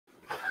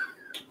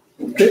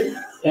Okay.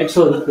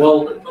 Excellent.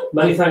 Well,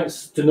 many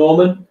thanks to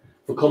Norman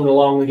for coming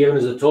along and giving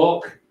us a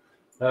talk.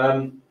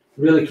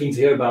 Really keen to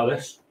hear about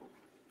this.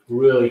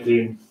 Really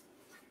keen.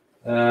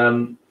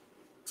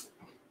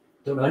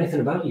 Don't know anything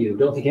about you.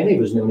 Don't think any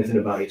of us know anything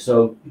about you.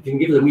 So if you can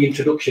give us a wee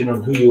introduction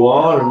on who you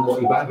are and what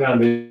your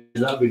background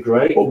is, that'd be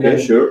great. Okay,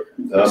 sure.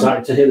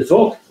 Excited to hear the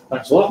talk.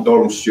 Thanks a lot.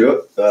 Norman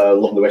Stewart,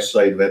 live on the west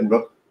side of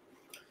Edinburgh,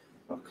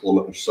 a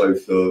kilometre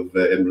south of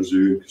Edinburgh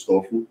Zoo,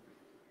 Christopherton.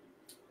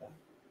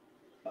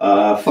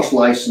 First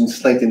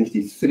licensed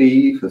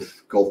 1983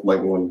 with Golf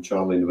Mike 1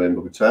 Charlie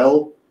November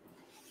Hotel.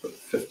 But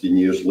 15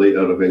 years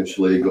later,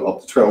 eventually got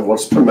up to 12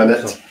 words per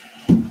minute.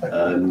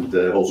 And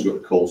also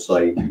got the call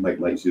sign Mike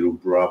 0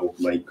 Bravo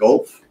Mike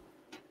Golf.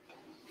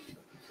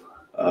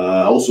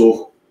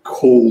 Also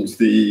called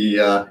the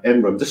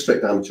Edinburgh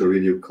District Amateur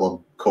Radio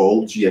Club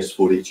called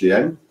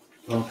GS4HAM.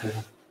 Okay.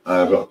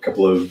 I've got a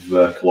couple of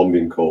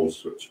Colombian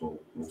calls, which we'll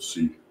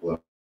see a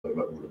little bit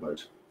more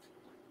about.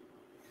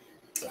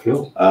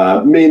 Cool.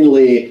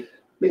 Mainly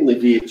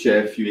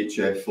VHF,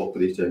 UHF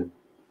operating.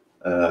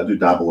 I do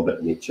dabble a bit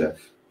in HF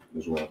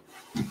as well.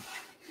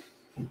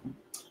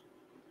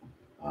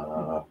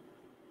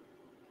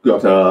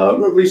 Got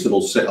a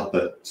reasonable setup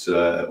at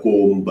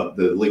home, but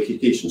the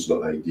location's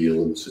not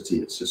ideal in the city.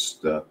 It's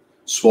just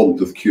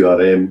swamped with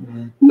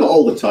QRM. Not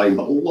all the time,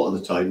 but a lot of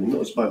the time. Not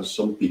as bad as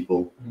some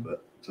people,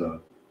 but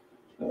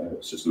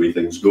it's just the way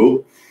things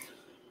go.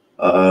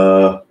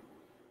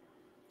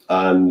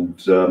 And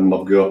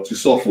I've got to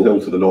Soften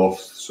Hill to the north,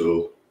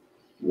 so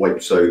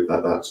wipes out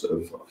that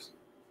sort of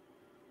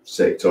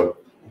sector.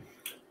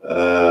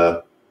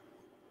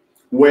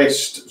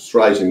 West, it's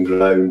rising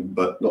ground,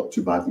 but not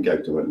too bad in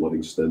Gowton,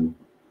 Livingston,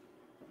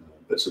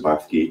 bits of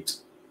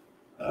Bathgate.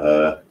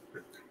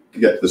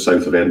 Get to the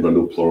south of Edinburgh,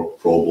 no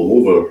problem.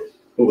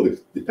 Over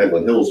the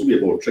Pentland Hills, a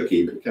bit more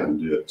tricky, but you can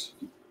do it.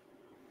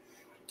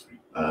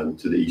 And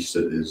to the east,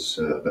 it is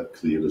a bit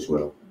clear as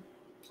well.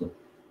 So.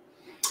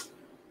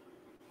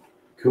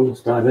 Cool,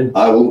 let's dive in.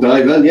 I will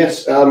dive in,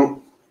 yes.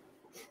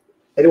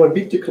 Anyone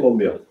been to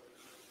Colombia?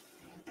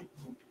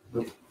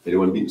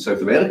 Anyone been to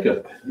South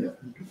America? Yeah.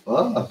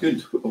 Ah,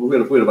 good.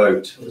 Where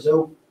about?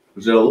 Brazil.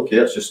 Brazil, okay,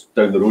 it's just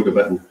down the road a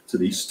bit to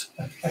the east.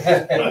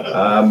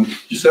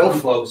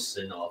 Yourself? Close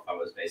to north, I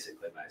was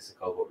basically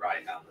Mexico, but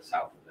right down the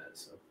south of it.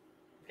 So.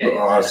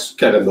 Oh, it's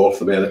kind of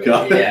North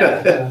America.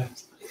 Yeah.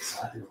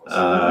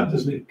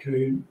 Doesn't it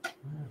cool?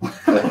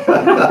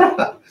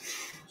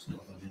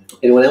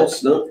 Anyone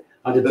else? No?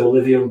 I did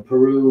Bolivia and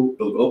Peru.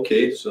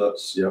 Okay, so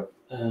that's, yeah.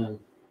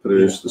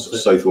 Peru's the sort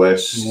of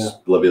southwest, yeah.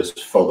 Bolivia's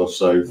further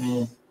south.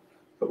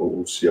 But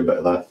we'll see a bit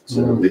of that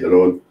later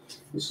on.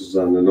 This is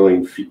an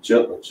annoying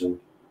feature. Which,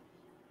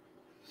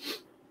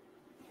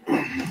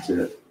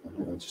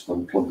 I'll just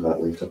unplug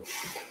that later.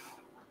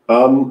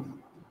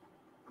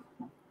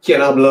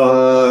 ¿Quién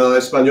habla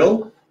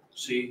español?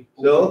 Sí.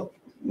 ¿No?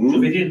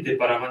 Suficiente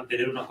para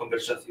mantener una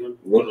conversación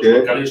con los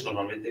locales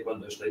normalmente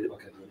cuando estoy de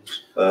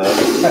vacaciones.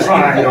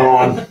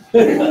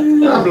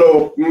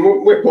 Hablo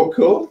muy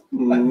poco,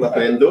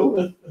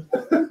 aprendo.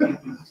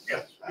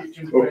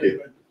 Okay.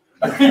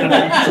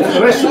 The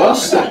rest of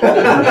us.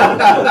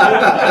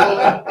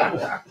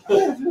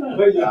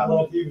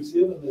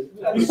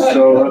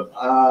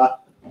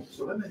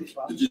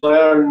 Did you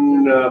learn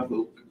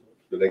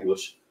in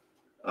English?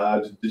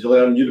 Did you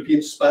learn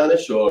European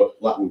Spanish or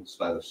Latin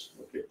Spanish?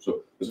 Okay,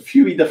 so there's a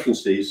few wee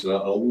differences, and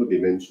I'll maybe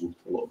mention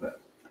a little bit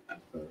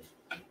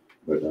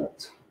about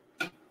that.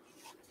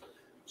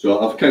 So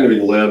I've kind of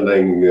been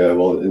learning,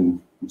 well, in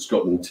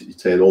Scotland, you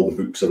tend all the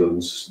books are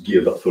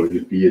geared up for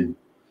European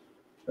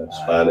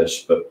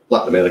Spanish, but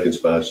Latin American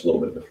Spanish is a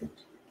little bit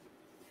different.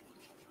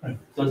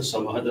 Done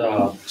some. I had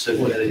a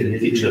secondary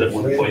teacher at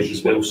one point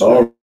as well.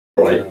 So.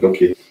 Oh, right,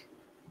 okay.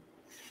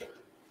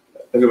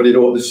 Everybody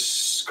know what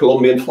this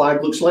Colombian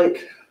flag looks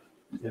like?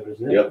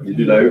 Yeah, you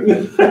do now.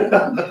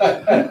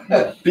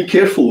 Be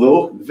careful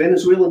though, the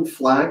Venezuelan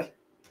flag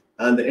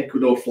and the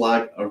Ecuador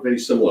flag are very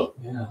similar.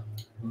 Yeah.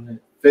 Right.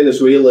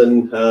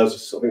 Venezuelan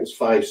has, I think it's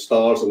 5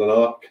 stars and an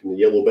arc in the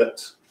yellow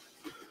bit.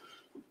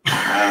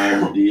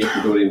 And the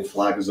Ecuadorian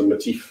flag is a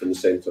motif in the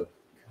centre.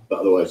 But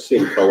otherwise,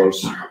 same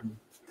colours.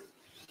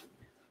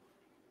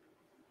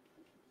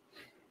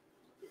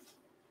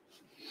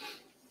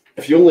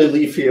 If you only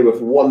leave here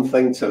with one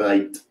thing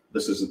tonight,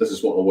 this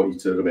is what I want you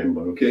to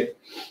remember, okay?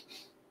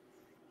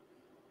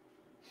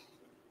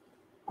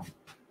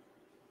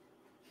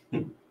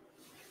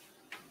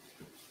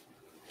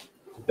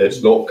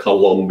 It's not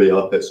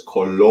Colombia, it's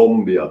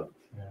Colombia.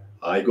 Yeah.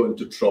 I got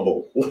into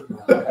trouble.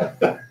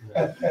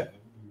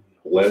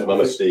 Learned my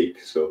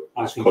mistake. So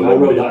I think Colombia.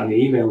 I wrote that in the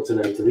email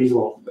today to these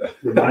lot.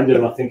 Reminded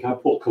them, I think I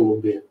put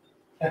Colombia.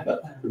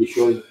 Pretty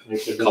sure.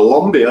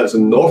 Colombia is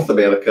in North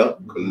America,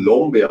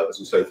 Colombia is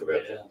in South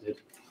America. Yeah, I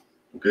did.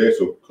 Okay,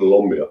 so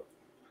Colombia.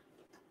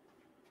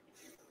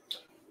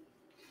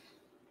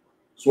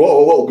 So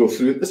what I'll go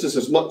through, this is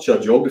as much a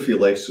geography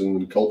lesson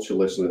and culture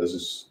lesson as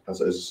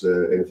it is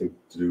anything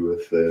to do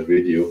with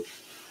radio.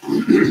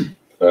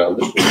 I'm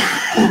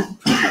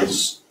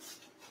just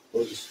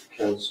going to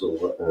cancel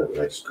that.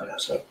 Right,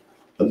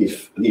 I need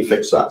to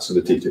fix that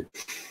acidity.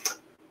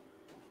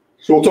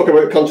 So we'll talk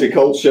about country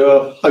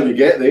culture, how you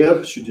get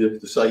there, should you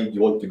decide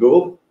you want to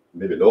go.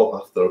 Maybe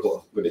not after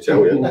what I'm going to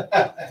tell you.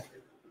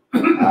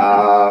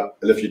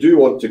 And if you do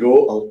want to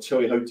go, I'll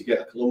tell you how to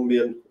get a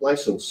Colombian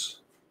license.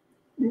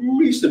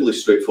 Reasonably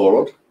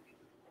straightforward.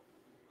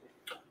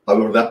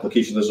 However, the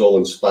application is all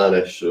in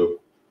Spanish, so.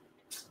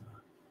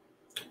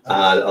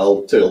 And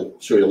I'll show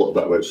you a little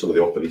bit about some of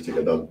the operating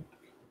I've done,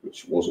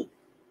 which wasn't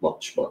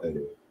much, but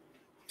anyway.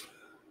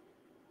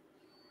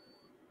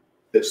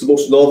 It's the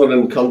most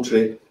northern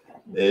country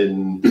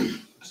in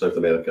South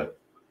America.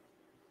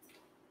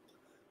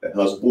 It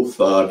has both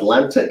the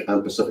Atlantic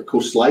and Pacific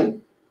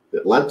coastline. The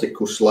Atlantic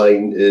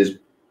coastline is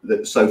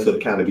the south of the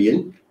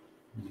Caribbean.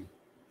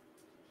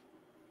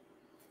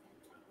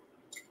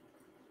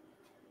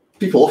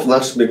 People often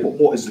ask me,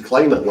 what is the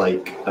climate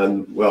like?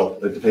 And well,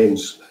 it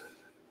depends.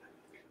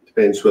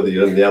 Depends whether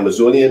you're in the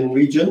Amazonian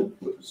region,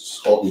 which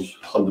is hot and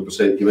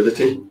 100%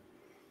 humidity.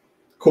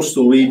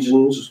 Coastal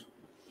regions,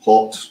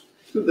 hot.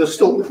 They'll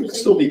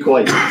still be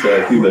quite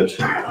humid.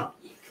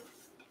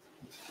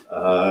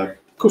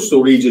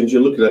 Coastal regions,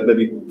 you're looking at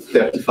maybe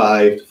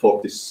 35 to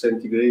 40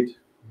 centigrade.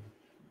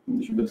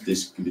 The humidity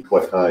can be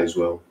quite high as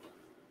well.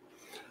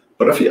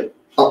 But if you're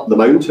up the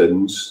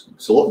mountains,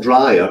 it's a lot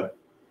drier, but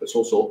it's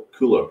also a lot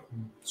cooler.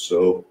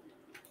 So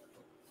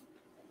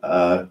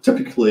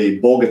typically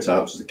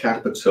Bogota, which is the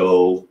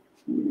capital,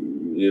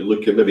 you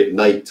look at maybe at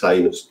night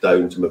time, it's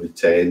down to maybe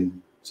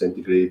 10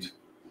 centigrade.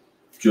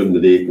 During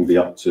the day, it can be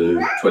up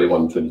to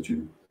 21,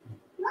 22.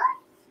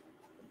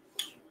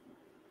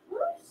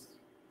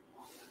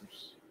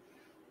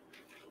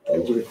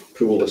 I'm going to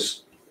pull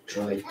this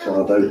drive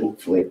card out,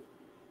 hopefully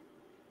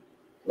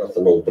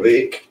nothing will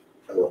break.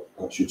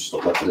 That should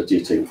stop that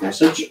irritating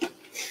message.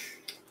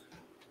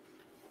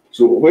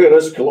 So where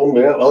is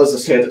Colombia? Well, as I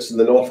said, it's in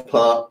the north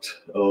part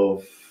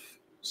of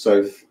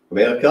South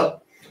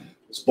America.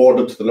 It's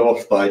bordered to the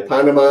north by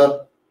Panama,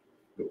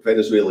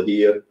 Venezuela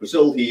here,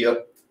 Brazil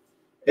here,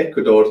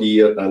 Ecuador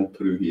here, and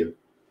Peru here.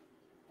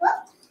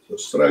 So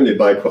it's surrounded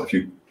by quite a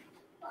few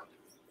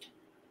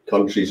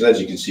countries. And as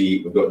you can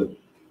see, we've got the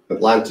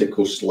Atlantic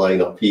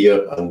coastline up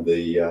here and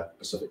the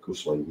Pacific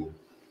coastline here.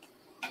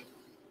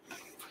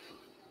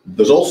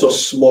 There's also a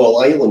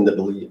small island that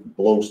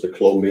belongs to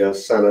Colombia,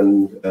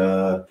 San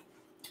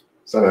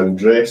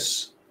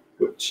Andres,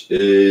 which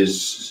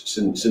is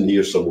it's in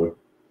here somewhere.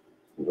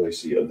 You can really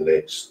see it on the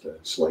next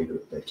slide a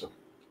bit better.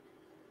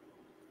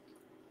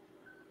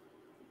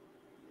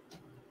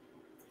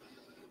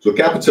 So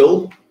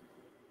capital,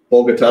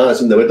 Bogota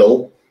is in the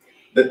middle.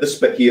 This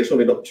bit here, it's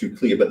probably not too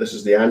clear, but this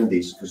is the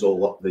Andes, because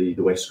all up the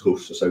west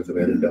coast of South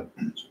America.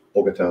 So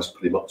Bogota is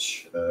pretty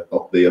much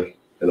up there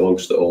and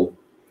amongst it all.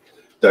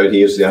 Down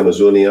here is the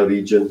Amazonia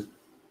region.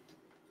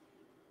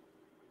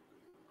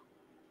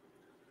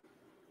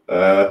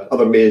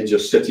 Other major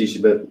cities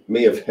you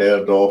may have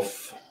heard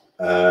of,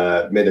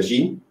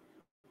 Medellin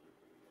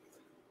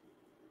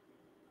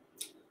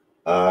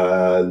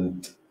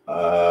and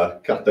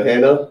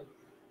Cartagena,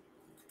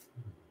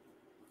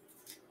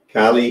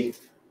 Cali,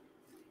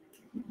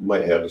 you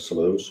might have heard of some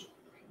of those,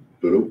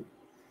 Peru.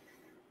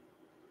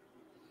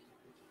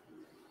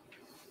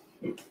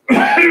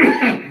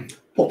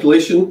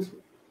 Population,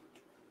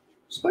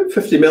 it's about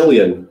 50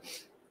 million.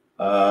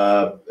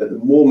 At the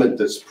moment,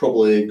 it's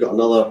probably got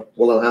another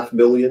 1.5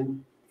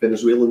 million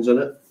Venezuelans in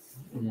it.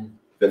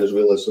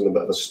 Venezuela's in a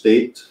bit of a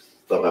state.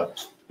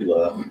 That's been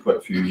like that for quite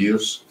a few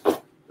years.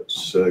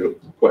 It's got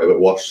quite a bit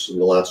worse in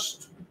the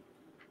last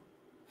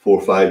 4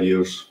 or 5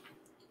 years.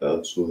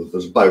 So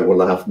there's about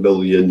 1.5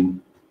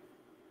 million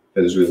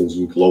Venezuelans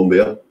in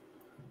Colombia,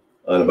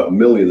 and about 1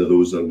 million of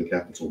those are in the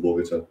capital,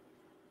 Bogota.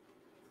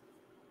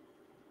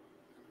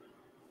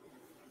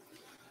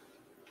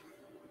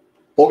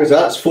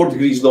 Bogota, it's 4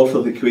 degrees north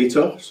of the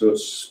equator, so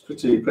it's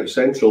pretty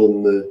central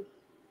in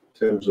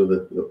terms of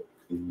the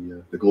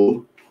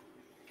globe.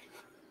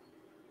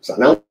 It's at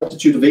an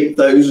altitude of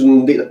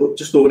 8,000,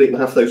 just over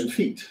 8,500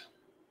 feet.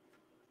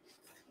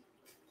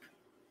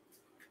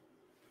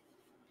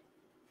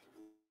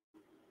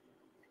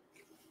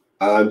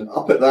 And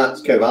up at that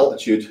kind of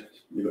altitude,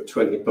 you've got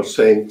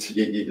 20%,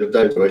 you're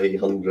down to about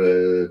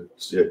 800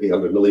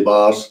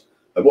 millibars.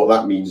 And what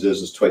that means is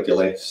there's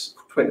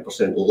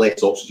 20%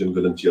 less oxygen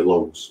going into your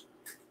lungs.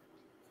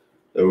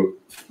 Now,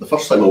 the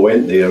first time I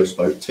went there was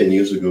about 10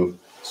 years ago.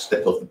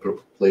 Stepped off the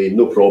plane,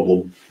 no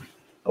problem.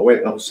 I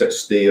went up 6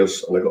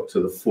 stairs and I got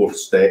to the 4th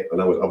step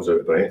and I was out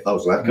of breath. I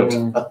was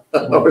knackered.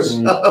 I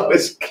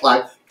was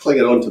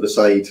clinging onto the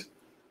side.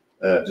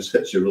 It just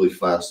hits you really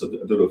fast. I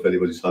don't know if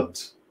anybody's had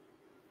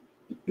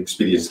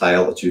experienced high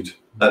altitude.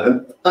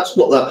 And that's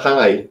not that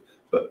high,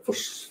 but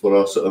for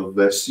a sort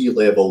of sea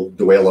level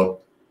dweller,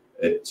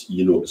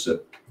 you notice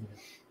it.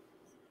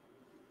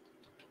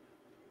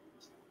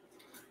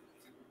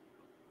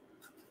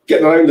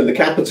 Getting around in the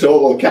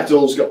capital, well, the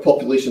capital's got a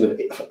population of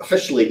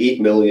officially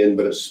 8 million,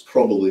 but it's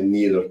probably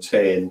nearer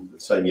 10 by the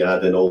time you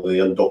add in all the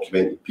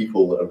undocumented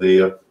people that are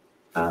there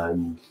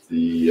and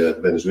the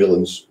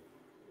Venezuelans.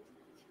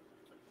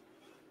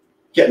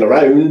 Getting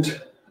around,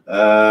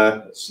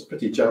 It's a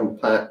pretty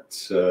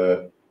jam-packed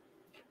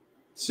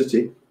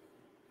city.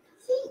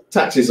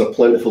 Taxis are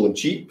plentiful and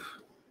cheap.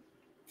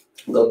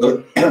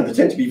 They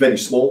tend to be very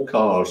small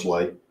cars,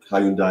 like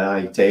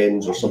Hyundai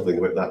i10s or something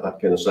about that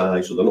kind of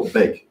size, so they're not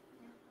big.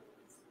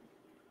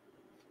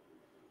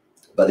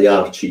 But they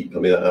are cheap. I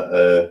mean,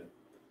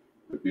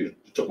 you're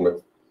talking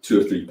about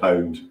 £2 or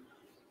 £3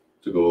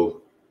 to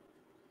go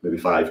maybe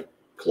 5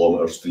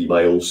 kilometres, 3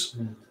 miles.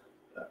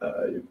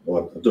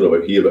 Well, I don't know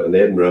about here, but in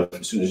Edinburgh,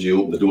 as soon as you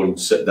open the door and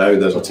sit down,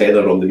 there's a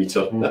tenner on the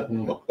meter,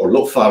 or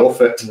not far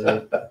off it.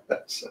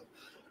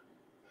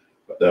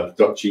 But they're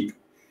not cheap.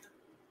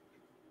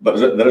 But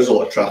there is a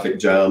lot of traffic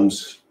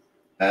jams,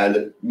 and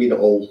it may not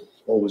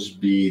always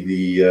be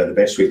the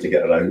best way to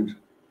get around.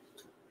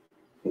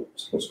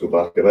 Let's go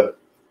back a bit.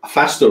 A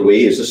faster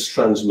way is this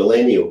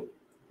Transmillennial,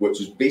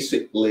 which is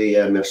basically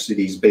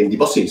Mercedes bendy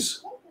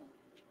buses.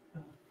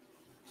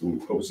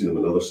 You've probably seen them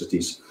in other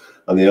cities.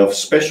 And they have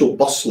special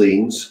bus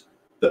lanes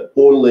that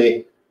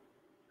only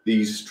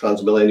these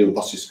Transmillennial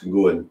buses can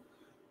go in.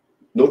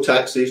 No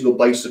taxis, no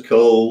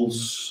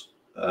bicycles,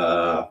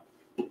 not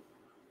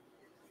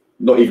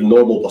even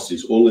normal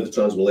buses, only the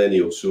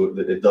Transmillennial, so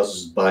that it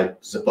does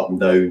zip up and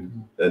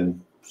down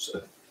and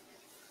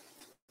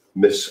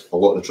miss a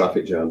lot of the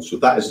traffic jams. So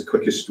that is the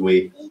quickest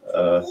way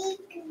of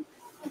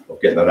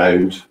getting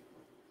around.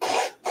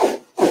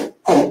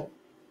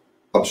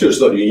 I'm sure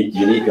it's not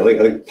unique. I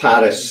think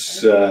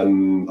Paris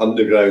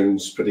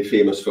Underground's pretty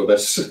famous for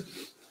this.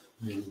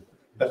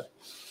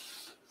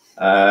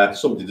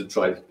 Somebody did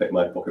try to pick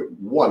my pocket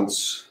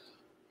once,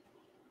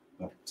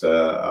 but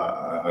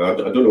I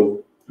don't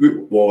know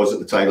who it was at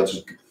the time.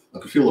 I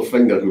could feel the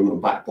finger going in the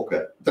back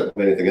pocket. I didn't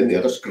have anything in there.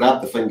 I just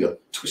grabbed the finger,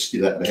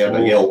 twisted it, and I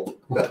heard a yelp.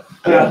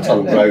 And I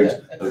turned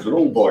round. It was an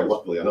old boy,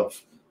 luckily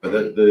enough. But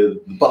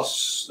the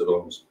bus that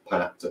was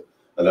packed.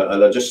 And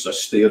I just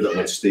stared at him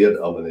and stared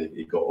at him, and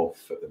he got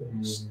off at the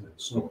next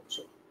stop.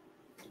 So.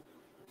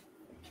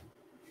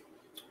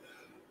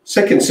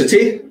 Second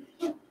city,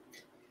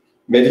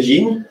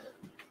 Medellin.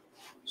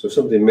 So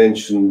somebody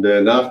mentioned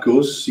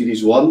Narcos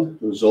Series 1.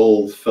 It was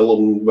all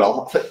filmed,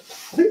 well, I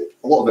think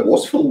a lot of it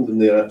was filmed in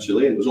there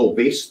actually. It was all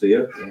based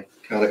there.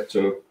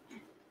 Character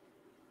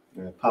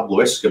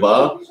Pablo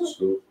Escobar.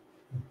 So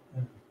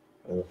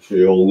I'm sure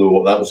you all know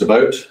what that was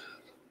about.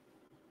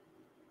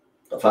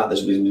 In fact,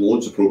 there's been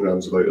loads of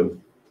programs about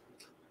him.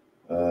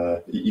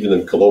 Even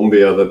in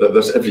Colombia,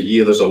 there's every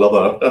year there's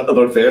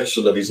another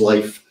version of his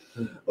life,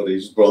 or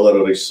his brother,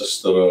 or his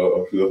sister,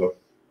 or whoever.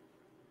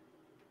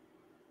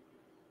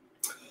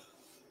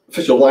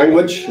 Official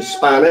language is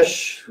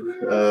Spanish.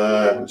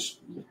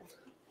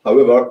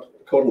 However,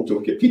 according to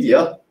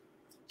Wikipedia,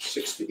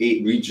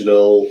 68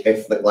 regional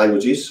ethnic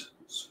languages.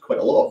 It's quite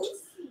a lot.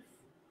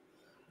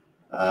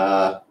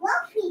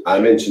 I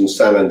mentioned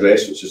San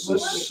Andres, which is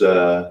this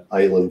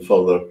island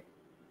further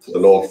to the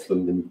north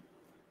in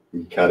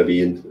the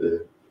Caribbean.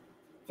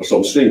 For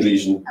some strange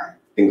reason,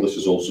 English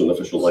is also an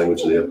official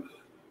language there.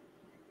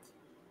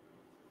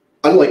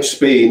 Unlike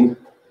Spain,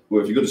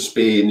 where if you go to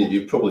Spain,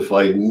 you probably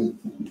find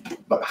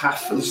about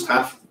at least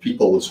half the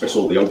people,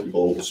 especially the young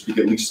people, will speak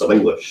at least some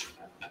English.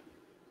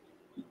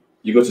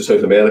 You go to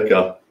South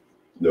America,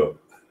 no.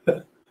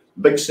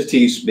 Big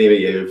cities, maybe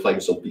you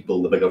find some people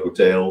in the bigger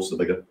hotels, the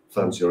bigger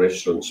fancy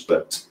restaurants,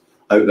 but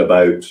out and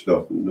about,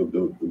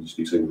 nobody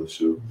speaks English.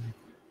 So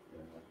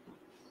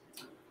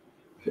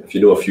if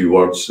you know a few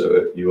words,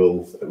 it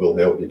will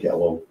help you get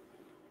along.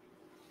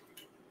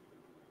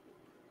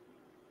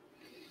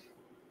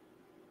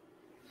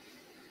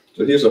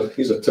 So here's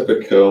a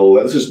typical.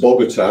 This is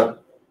Bogota,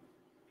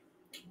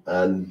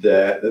 and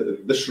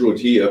this road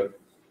here.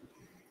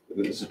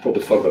 This is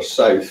probably further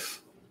south.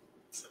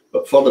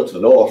 But further to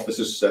the north, this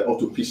is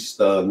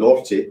Autopista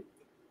Norte.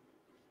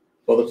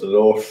 Further to the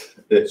north,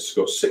 it's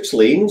got 6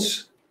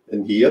 lanes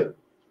in here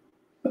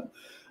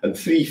and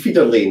 3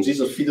 feeder lanes. These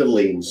are feeder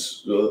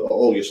lanes. So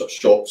all your sort of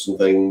shops and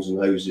things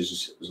and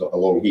houses is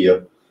along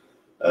here.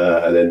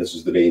 And then this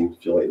is the main,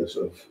 if you like, the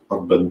sort of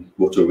urban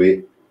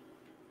motorway.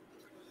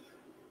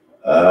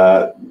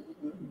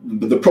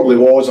 There probably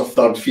was a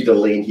 3rd feeder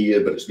lane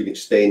here, but it's been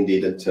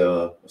extended into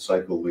a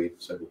cycle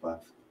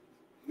path.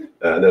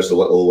 And there's the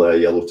little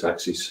yellow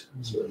taxis.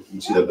 So you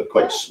can see that they're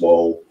quite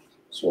small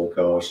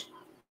cars.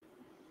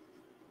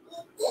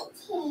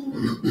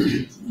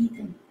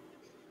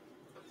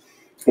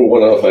 Oh,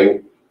 one other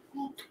thing.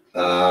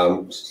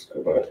 Let's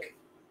go back.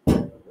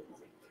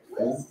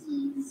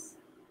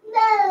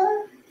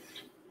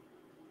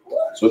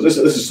 So this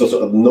is sort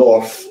of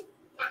north,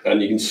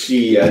 and you can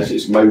see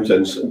it's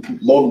mountains.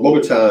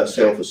 Bogota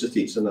itself, the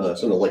city, it's in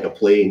like a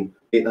plain,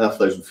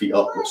 8,500 feet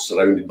up, it's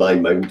surrounded by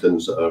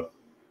mountains that are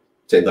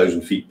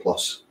 10,000 feet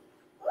plus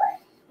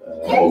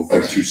on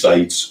 2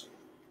 sides.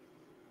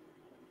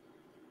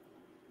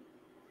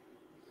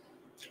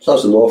 So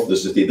that's the north of the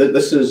city.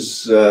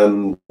 This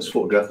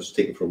photograph was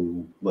taken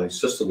from my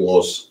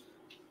sister-in-law's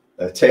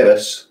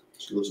terrace.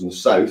 She lives in the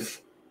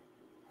south.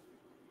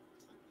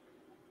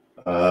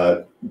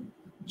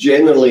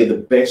 Generally, the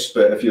best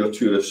bit, if you're a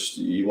tourist,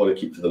 you want to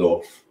keep to the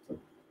north.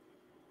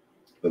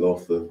 the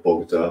north of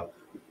Bogota.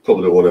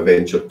 Probably don't want to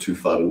venture too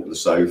far into the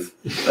south,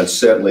 and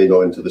certainly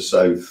not into the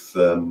south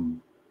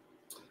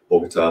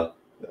Bogota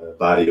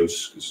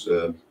barrios,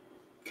 because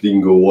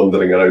Gringo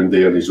wandering around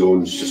there on his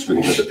own is just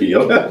going to disappear.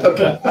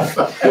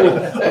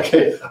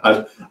 Okay,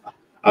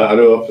 I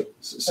know I'm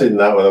saying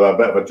that with a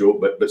bit of a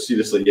joke, but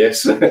seriously,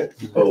 yes,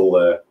 he'll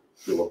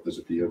have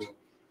disappeared.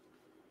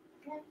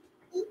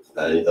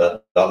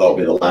 That'll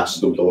be the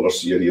last note I'll ever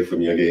see or hear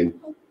from you again.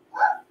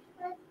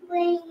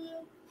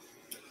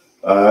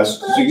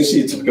 So you can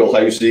see typical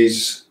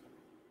houses.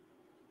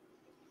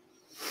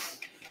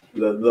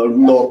 They're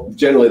not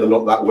generally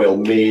that well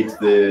made.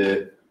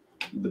 The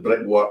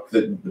brickwork,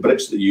 the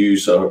bricks that you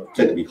use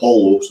tend to be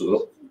hollow, so they've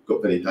not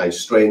got very high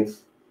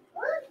strength,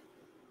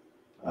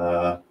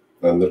 and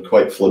they're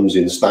quite flimsy.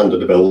 And the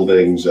standard of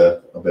buildings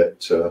a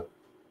bit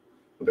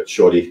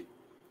shoddy,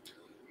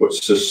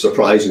 which is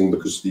surprising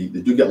because they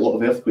do get a lot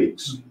of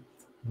earthquakes.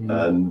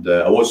 And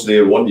I was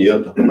there one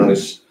year.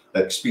 I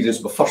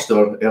experienced my first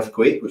ever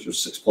earthquake, which was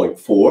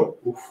 6.4.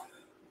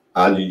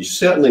 And you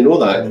certainly know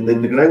that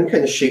the ground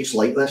kind of shakes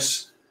like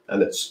this,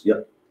 and it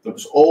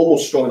was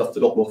almost strong enough to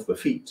knock me off my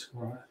feet.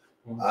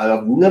 And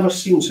I've never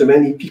seen so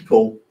many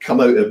people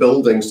come out of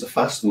buildings so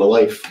fast in my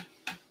life.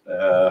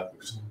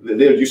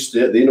 They're used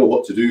to it, they know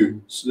what to do.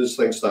 As soon as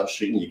things start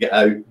shaking, you get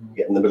out,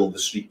 get in the middle of the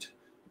street.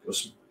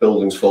 Because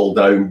buildings fall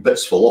down,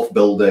 bits fall off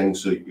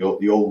buildings, so you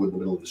all go in the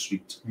middle of the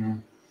street.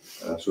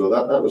 So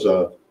that was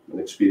an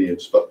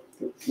experience. But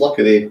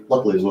luckily there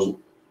wasn't,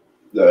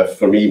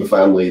 for me, my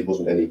family, there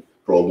wasn't any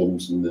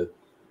problems, and the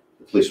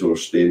place where we were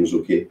staying was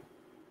okay.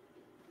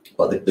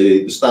 But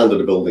the standard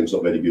of building's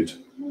not very good.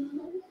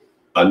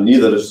 And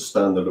neither is the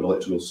standard of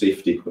electrical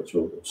safety, which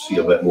we'll see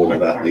a bit more of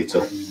that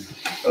later.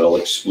 And I'll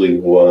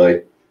explain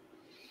why.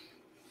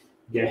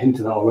 Get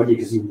into that already,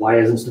 because the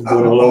wires and stuff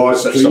going all Oh,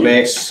 over. it's a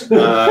mess.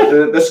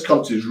 This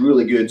country is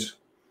really good,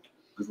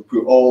 because we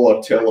put all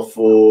our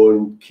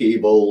telephone,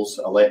 cables,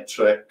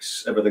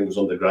 electrics, everything goes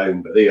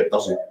underground, but there it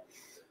doesn't.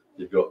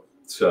 You've got,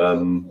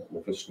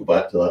 we'll just go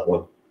back to that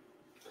one.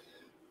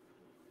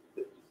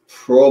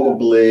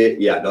 Probably,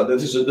 yeah, no,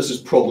 this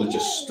is probably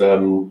just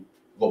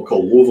what we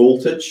call low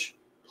voltage,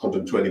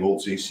 120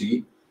 volts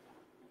AC,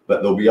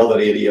 but there'll be other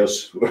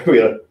areas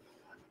where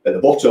at the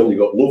bottom you've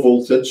got low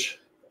voltage,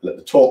 and at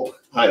the top,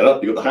 higher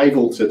up, you've got the high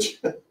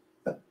voltage.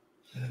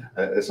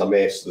 It's a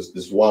mess.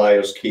 There's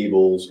wires,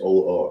 cables,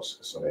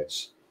 it's a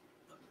mess.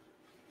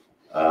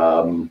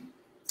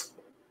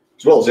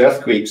 As well as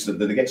earthquakes,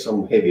 they get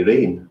some heavy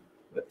rain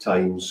at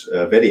times,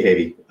 very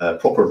heavy,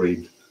 proper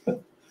rain,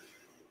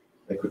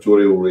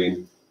 equatorial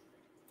rain,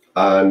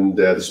 and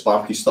the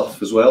sparky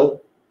stuff as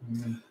well.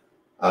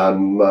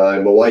 My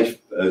wife,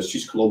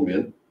 she's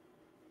Colombian,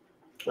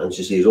 and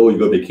she says, "Oh, you've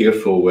got to be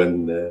careful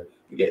when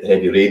you get the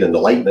heavy rain and the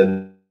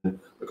lightning,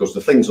 because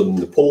the things on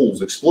the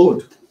poles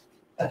explode."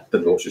 I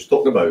didn't know what she was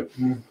talking about.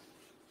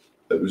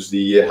 It was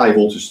the high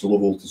voltage to low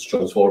voltage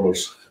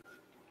transformers.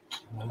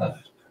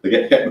 They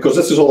get hit because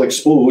this is all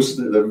exposed.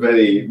 They're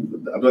I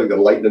don't think their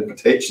lightning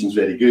protection is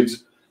very good.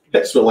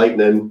 Hits with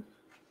lightning,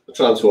 the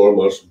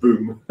transformers,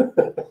 boom.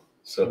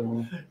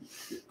 So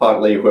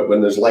apparently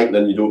when there's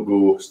lightning, you don't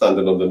go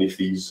standing underneath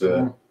these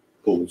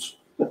poles.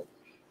 Oh,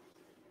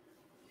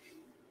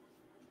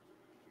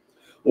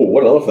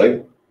 one other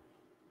thing.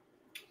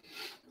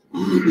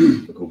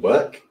 I'll go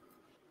back.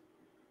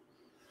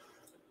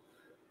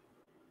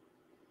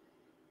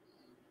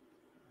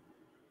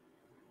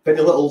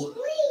 Very little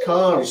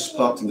cars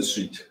parked in the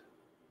street,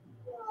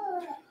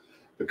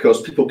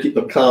 because people keep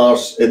their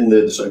cars in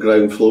the sort of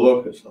ground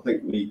floor. I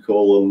think we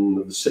call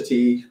them the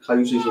city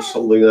houses or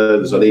something.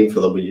 There's a name for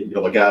them, where you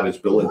have a garage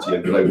built into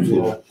your ground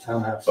floor.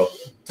 Townhouse. Oh,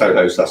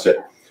 townhouse, that's it.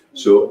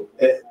 So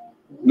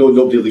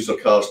nobody leaves their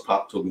cars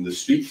parked on the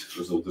street,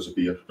 because they'll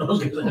disappear. They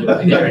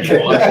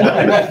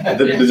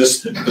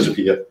just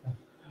disappear.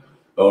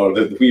 Or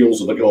the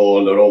wheels will be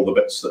gone, or all the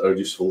bits that are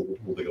useful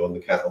will be gone, the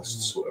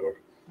catalysts, whatever.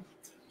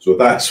 So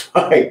that's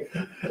why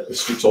the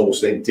street's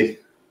almost empty,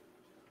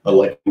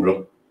 unlike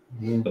Edinburgh.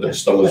 But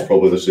Stirling's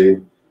probably the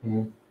same.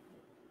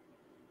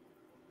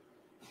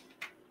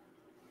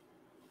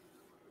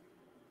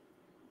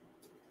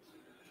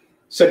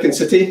 Second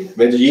city,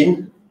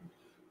 Medellin.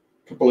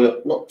 Couple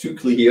of, not too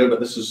clear, but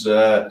this is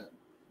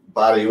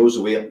barrios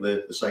away up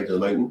the side of the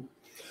mountain.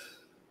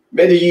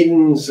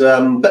 Medellin's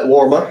a bit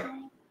warmer.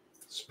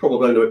 It's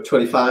probably around about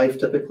 25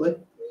 typically,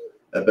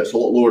 but it's a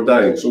lot lower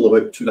down. It's only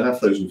about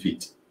 2,500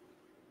 feet.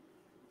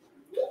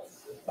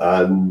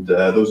 And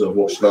those that have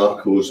watched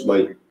Narcos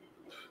might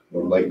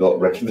or might not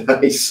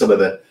recognise some of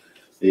the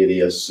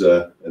areas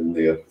in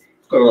there.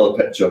 I've got another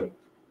picture.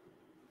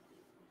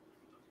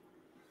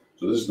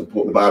 So this is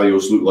what the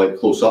barrios look like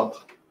close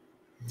up.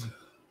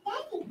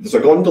 There's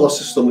a gondola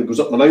system that goes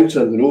up the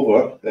mountain and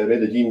over.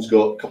 Medellin's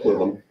got a couple of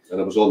them,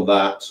 and I was on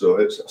that, so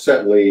it's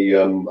certainly,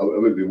 I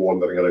wouldn't be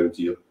wandering around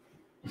here.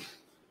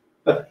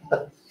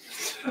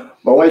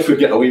 My wife would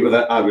get away with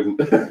it, I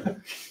wouldn't.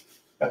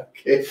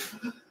 Okay.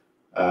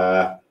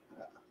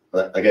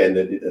 Again,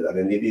 I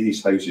mean,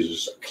 these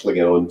houses are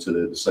clinging on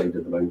to the side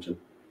of the mountain.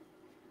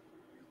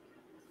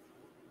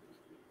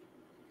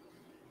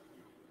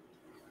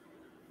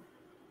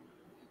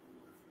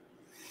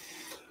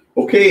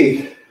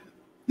 Okay,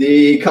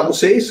 the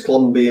currency is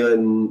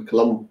Colombian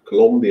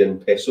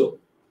peso,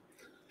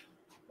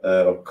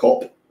 or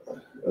COP,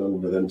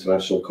 under the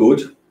international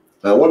code.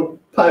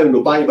 £1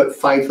 will buy about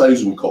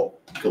 5,000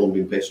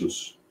 Colombian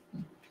pesos.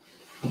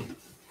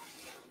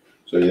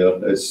 So yeah,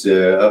 it's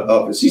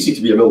easy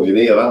to be a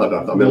millionaire. I had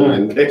a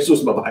million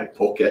pesos in my back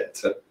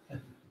pocket.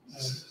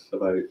 It's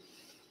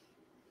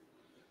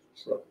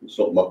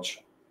not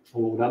much.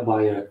 What would that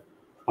buy?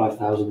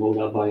 5,000. What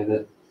would that buy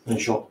in the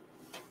shop?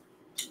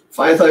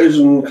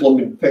 5,000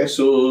 Colombian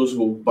pesos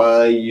will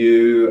buy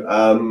you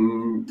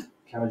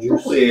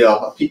probably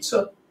a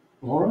pizza.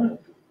 All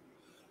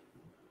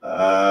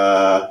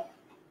right.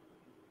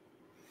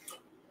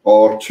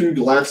 Or 2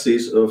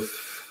 glasses of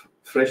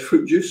fresh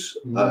fruit juice,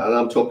 and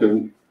I'm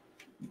talking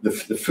the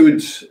food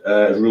is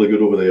really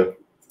good over there.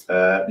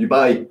 You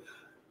buy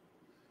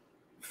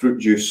fruit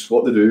juice.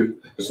 What they do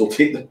is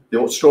they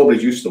want strawberry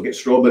juice. They'll get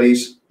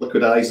strawberries,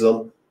 liquidize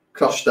them,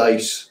 crushed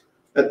ice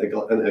into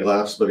a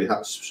glass. Maybe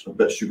have a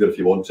bit of sugar if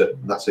you want it.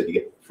 And that's it. You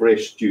get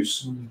fresh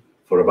juice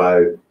for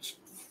about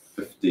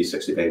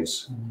 50-60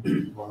 pence.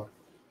 Wow.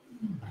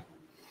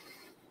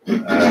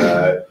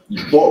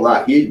 You bought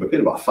that here. We're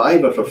paying about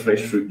 £5 for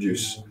fresh fruit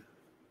juice.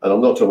 And I'm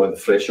not talking about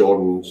the fresh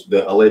orange,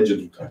 the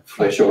alleged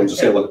fresh orange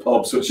sale in the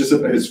pubs, which is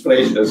about as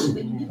fresh as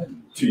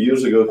 2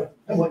 years ago.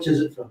 How much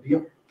is it for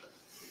beer?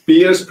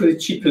 Beer's pretty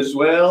cheap as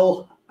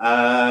well.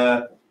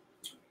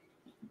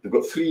 They've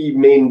got 3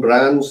 main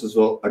brands. There's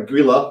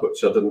Aguila,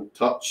 which I didn't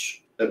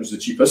touch. It was the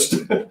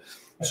cheapest.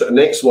 So the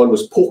next one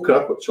was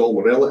Poker, which all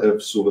my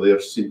relatives over there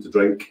seem to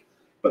drink.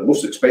 But the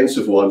most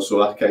expensive one,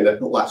 so I kind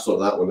of latched on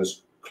that one,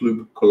 is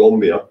Club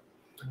Colombia.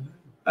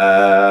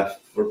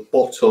 For a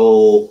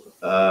bottle,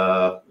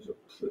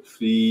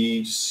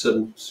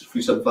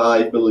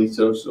 375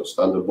 millilitres, a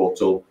standard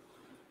bottle.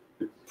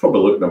 You're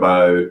probably looking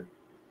about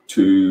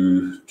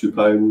 £2,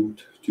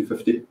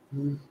 £2.50.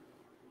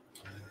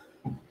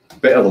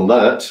 Better than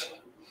that.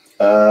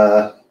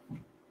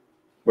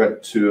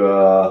 Went to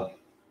a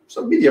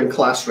medium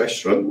class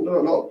restaurant,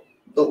 not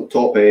the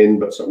top end,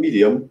 but some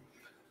medium.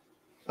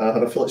 I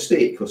had a fillet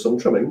steak with some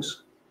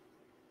trimmings.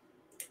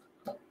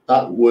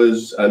 That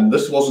was, and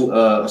this wasn't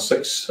a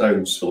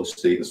 6-ounce fillet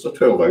steak, this was a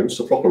 12-ounce,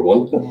 a proper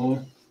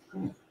one.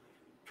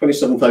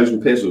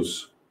 27,000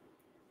 pesos.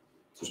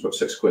 It was about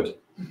 £6.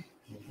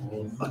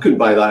 I couldn't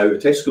buy that out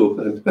of Tesco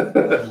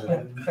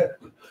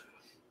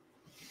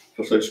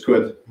for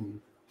 £6.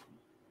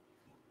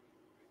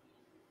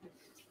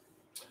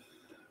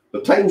 The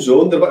time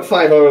zone, they're about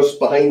 5 hours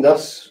behind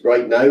us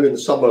right now. In the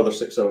summer, they're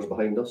 6 hours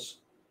behind us.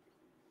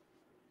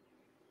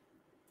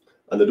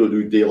 And they don't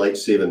do daylight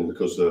saving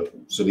because they're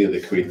so near the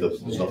equator.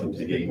 There's nothing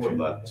to gain from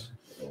that.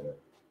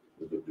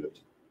 They don't do it.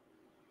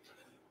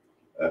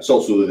 It's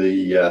also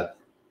the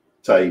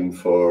time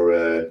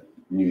for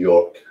New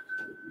York.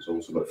 It's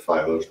also about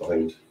 5 hours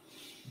behind.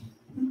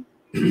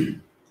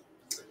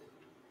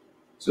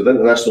 So the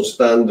International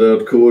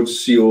Standard Code,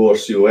 CO or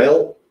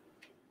COL.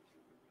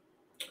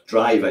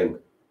 Driving.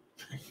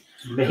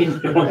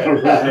 Mainly on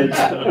the right.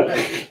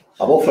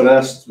 I'm often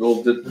asked,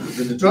 well, did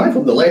they drive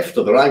on the left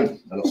or the right?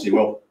 And I'll say,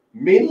 well,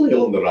 mainly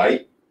on the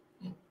right.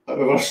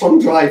 However, some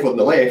drive on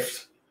the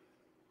left,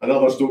 and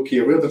others don't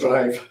care where they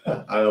drive.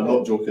 I'm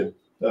not joking.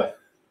 I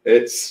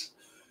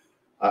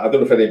don't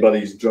know if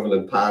anybody's driven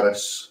in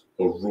Paris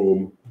or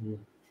Rome.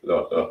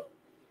 No.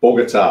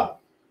 Bogota,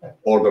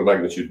 order of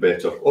magnitude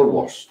better or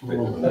worse,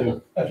 depending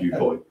on your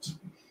viewpoint.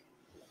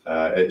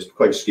 It's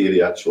quite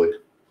scary, actually.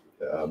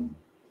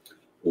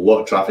 A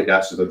lot of traffic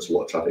accidents, a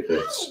lot of traffic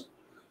deaths.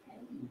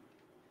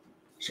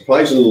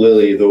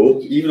 Surprisingly, though,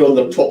 even on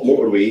the top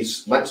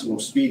motorways, maximum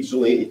speed is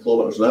only 80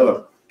 kilometres an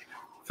hour,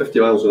 50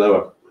 miles an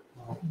hour.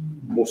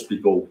 Most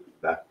people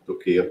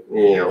don't care.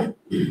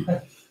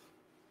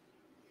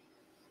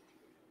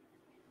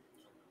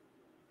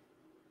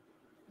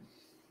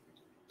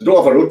 They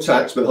don't have a road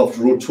tax, but they have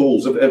road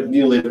tolls.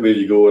 Nearly everywhere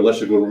you go, unless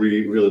you're going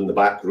really in the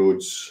back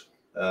roads.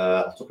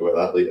 I'll talk about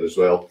that later as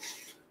well.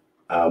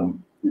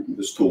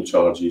 There's toll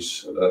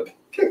charges.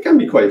 Can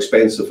be quite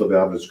expensive for the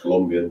average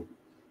Colombian.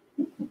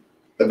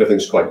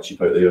 Everything's quite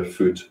cheap out there.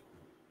 Food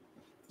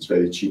is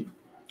very cheap.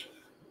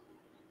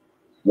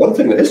 One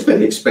thing that is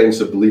very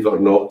expensive, believe it or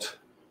not,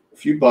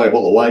 if you buy a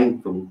bottle of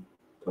wine from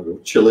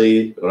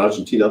Chile or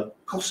Argentina, it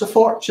costs a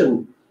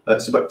fortune.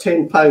 It's about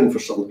 £10 for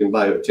something you can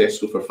buy out of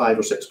Tesco for £5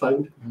 or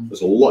 £6.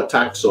 There's a lot of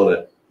tax on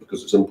it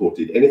because it's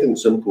imported. Anything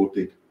that's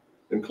imported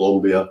in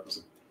Colombia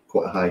is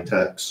quite a high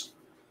tax.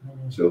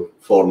 So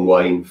foreign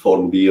wine,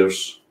 foreign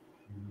beers,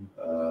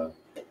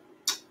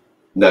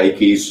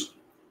 Nikes,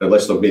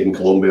 unless they're made in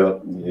Colombia,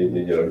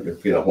 you're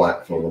paying a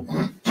whack for them.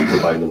 Cheaper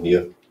buying them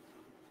here.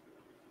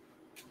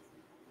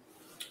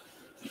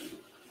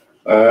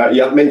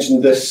 I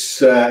mentioned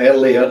this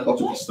earlier.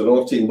 Autopista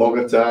Norte in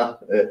Bogota.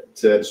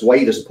 At its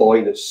widest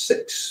point, it's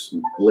 6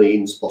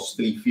 lanes plus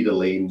 3 feeder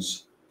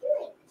lanes.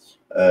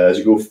 As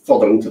you go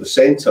further into the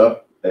centre,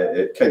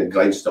 it kind of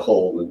grinds to a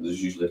halt, and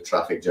there's usually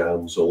traffic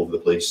jams all over the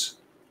place.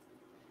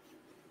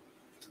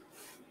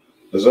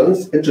 There's an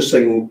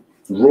interesting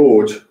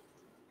road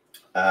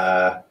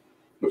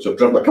which I've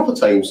driven a couple of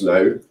times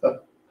now,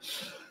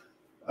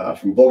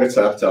 from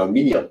Bogota to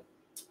Armenia.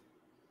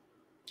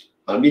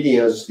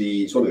 Armenia is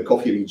it's one of the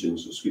coffee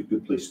regions. It's a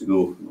good place to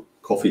go.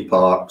 Coffee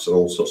parks and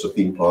all sorts of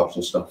theme parks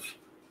and stuff.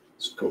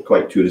 It's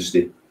quite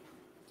touristy.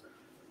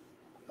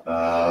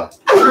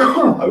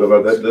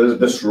 However,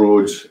 this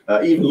road,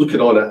 even looking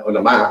on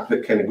a map,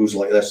 it kind of goes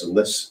like this and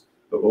this.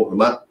 But what the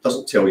map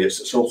doesn't tell you is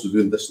it's also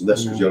doing this and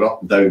this, because you're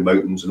up and down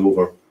mountains and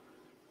over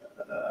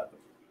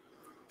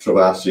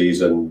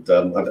crevasses. And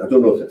I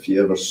don't know if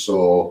you ever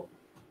saw,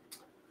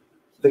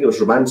 I think it was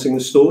Romancing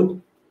the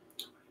Stone.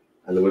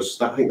 And there was,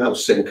 I think that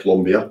was set in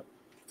Colombia.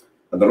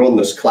 And they're on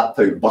this clapped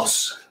out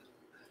bus.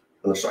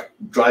 And they're sort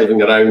of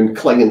driving around,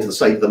 clinging to the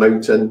side of the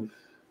mountain. And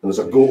there's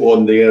a goat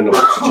on there and a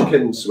box of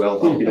chickens. Well,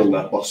 I've been on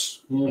that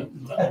bus.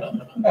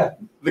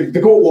 The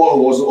goat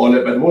water wasn't on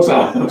it, but there was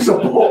a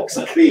box,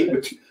 a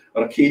crate,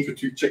 or a cage with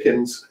 2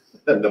 chickens.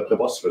 And the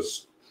bus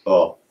was,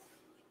 oh.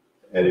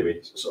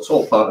 Anyway, so it's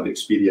all part of the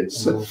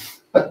experience.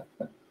 But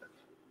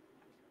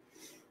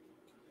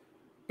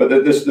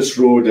this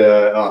road,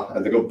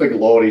 and they've got big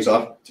lorries,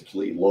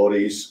 articulated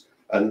lorries,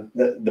 and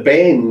the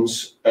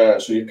bends,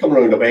 so you come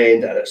around a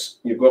bend and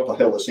you go up a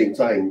hill at the same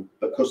time,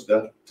 but because of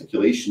the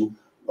articulation,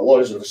 the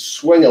lorries will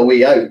swing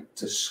away out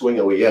to swing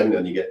away in,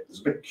 and you get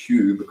this big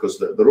queue because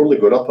they're only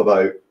going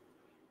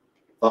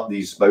up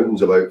these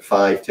mountains about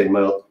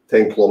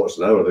 10 kilometers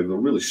an hour. They're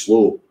really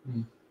slow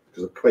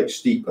because they're quite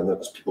steep, and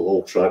there's people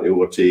all trying to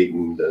overtake,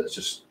 and it's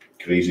just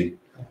crazy.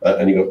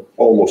 And you got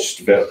almost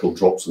vertical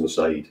drops on the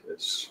side.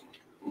 It's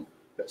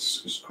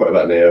quite a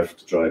bit of nerve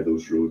to drive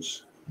those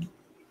roads.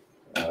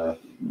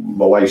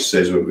 My wife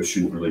says we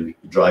shouldn't really be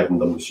driving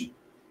them. We should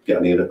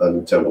get an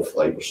internal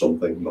flight or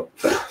something. But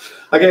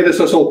again, it's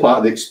all part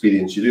of the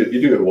experience. You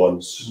do it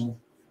once.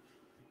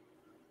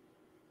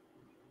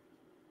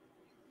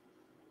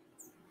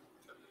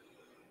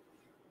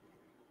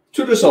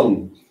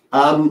 Tourism.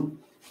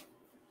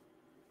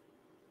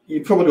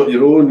 You've probably got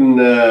your own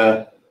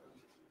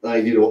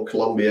idea of what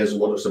Colombia is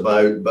and what it's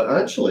about, but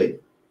actually,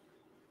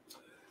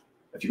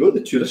 if you go to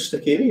the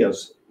touristic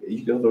areas,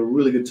 you can have a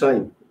really good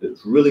time.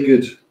 It's really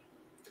good.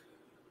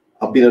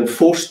 I've been in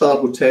 4-star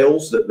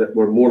hotels that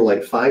were more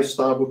like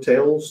 5-star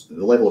hotels.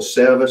 The level of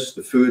service,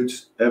 the food,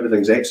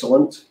 everything's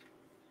excellent.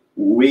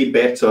 Way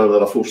better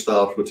than a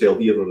 4-star hotel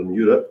here or in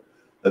Europe.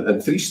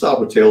 And 3-star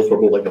hotels were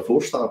more like a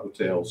 4-star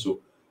hotel. So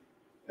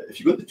if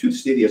you go to the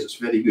tourist areas, it's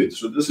very good.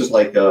 So this is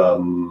like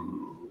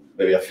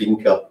maybe a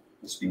finca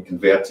that's been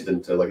converted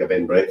into like a bed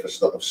and breakfast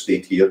that I've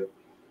stayed here.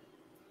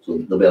 So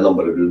there'll be a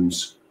number of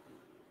rooms.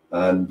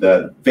 And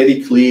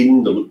very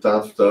clean, they're looked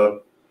after,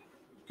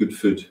 good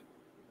food.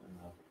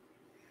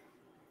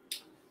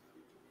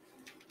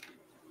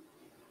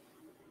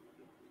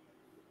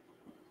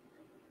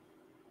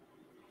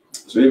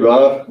 So here we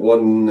are,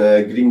 one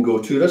gringo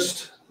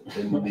tourist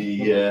in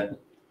the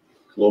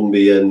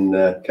Colombian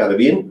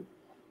Caribbean.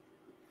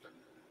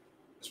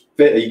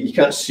 You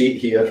can't see it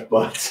here,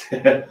 but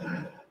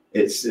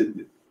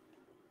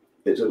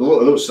it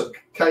looks a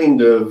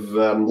kind of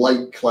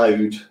light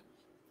cloud.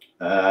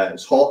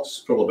 It's hot, it's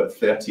probably about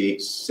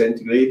 38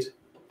 centigrade.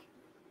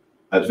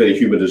 And it's very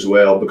humid as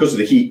well. Because of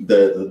the heat,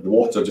 the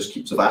water just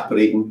keeps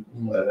evaporating,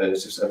 and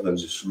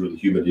everything's just really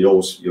humid. You're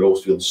always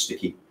feeling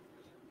sticky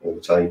all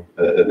the time,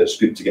 and it's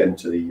good to get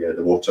into the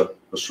water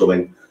for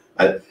swimming.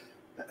 And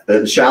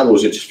the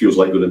shallows, it just feels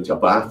like going into a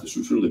bath. It's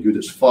really good.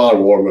 It's far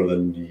warmer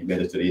than the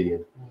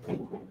Mediterranean.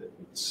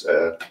 It's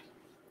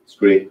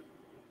great.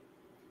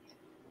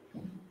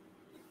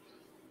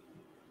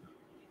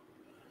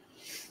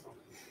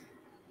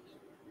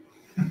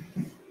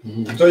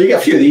 So you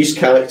get a few of these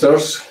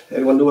characters.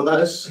 Anyone know what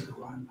that is?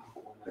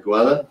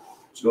 Iguana. Do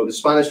you know what the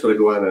Spanish for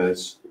iguana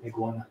is?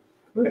 Iguana.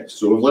 Right,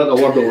 so we've learned a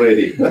word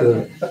already.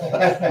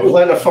 We've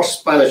learned our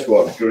first Spanish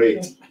word.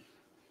 Great.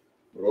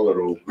 We're on a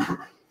roll.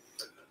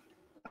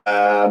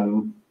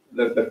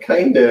 They're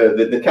kind of,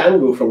 they can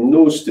go from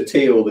nose to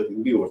tail. They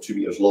can be over 2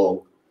 meters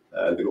long,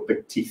 and they've got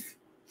big teeth.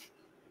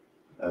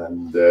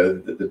 And they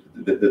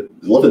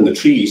live in the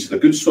trees. They're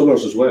good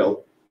swimmers as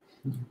well.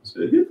 So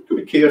you have to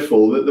be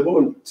careful. They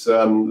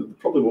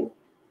probably won't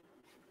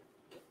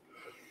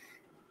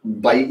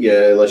bite you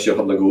unless you're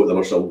having a go at them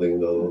or something.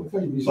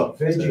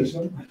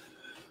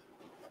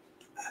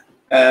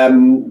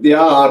 They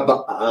are,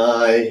 but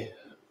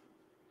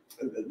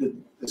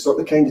it's not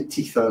the kind of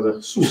teeth I'd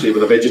associate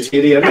with a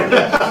vegetarian.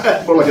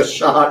 More like a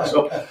shark.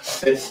 So have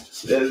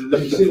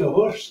you seen a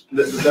horse? I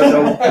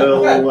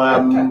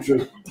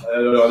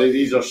don't know.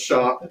 These are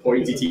sharp,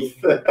 pointy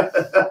teeth.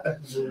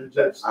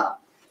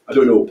 I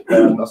don't know.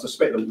 I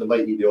suspect they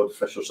might eat the odd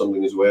fish or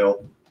something as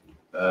well.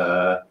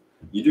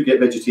 You do get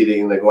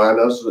vegetarian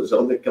iguanas. Is it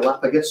on the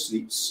Galapagos? They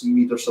eat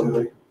seaweed or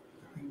something.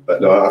 But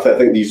no, I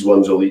think these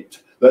ones will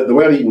eat. They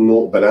were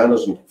eating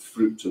bananas and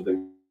fruits and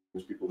things.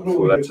 People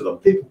throw into them.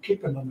 People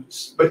keeping them.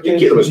 But you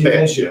keep them as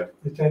pets, yeah.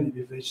 They tend to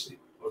be vegetarian.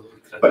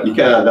 But you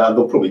can.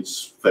 They'll probably eat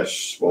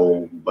fish,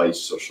 small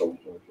mice or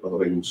something. Other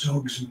things.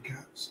 Dogs and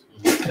cats.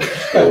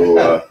 So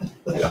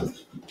yeah,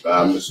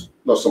 it's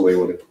not something I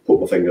want to put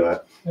my finger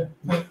at.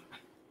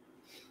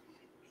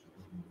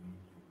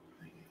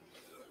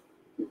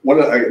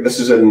 this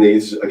is in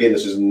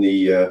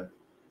the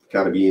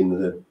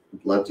Caribbean, the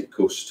Atlantic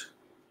coast.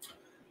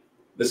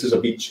 This is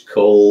a beach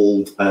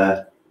called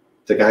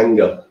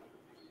Taganga,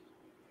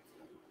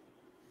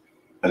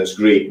 and it's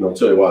great. And I'll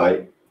tell you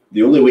why.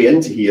 The only way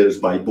into here is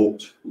by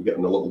boat. You get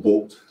on a little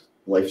boat,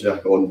 life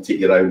jacket on, take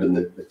you around, and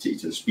they take you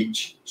to this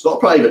beach. It's not a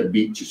private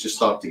beach; it's just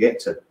hard to get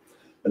to.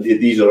 And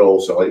these are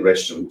all sort of like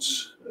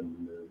restaurants.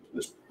 And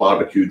there's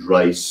barbecued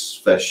rice,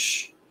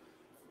 fish,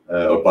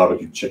 or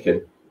barbecued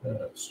chicken.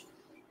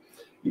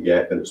 You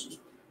get, and it's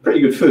pretty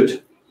good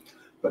food.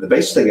 But the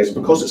best thing is,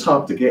 because it's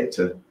hard to get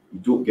to, you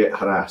don't get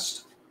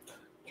harassed.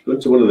 If you go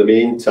into one of the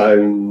main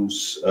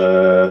towns,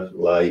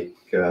 like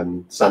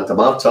Santa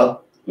Marta,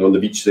 on the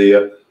beach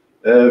there,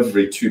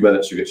 every 2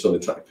 minutes you get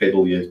somebody trying to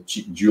peddle you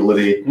cheap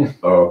jewellery,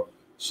 or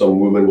some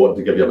woman wanting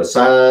to give you a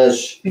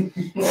massage,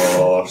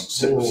 or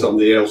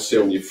somebody else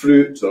selling you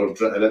fruit, and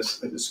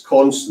it's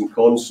constant,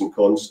 and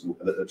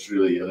it's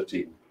really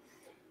irritating.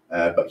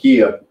 But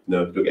here,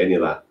 no, don't get any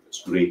of that.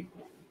 It's great.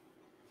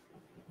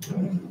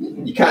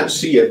 You can't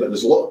see it, but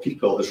there's a lot of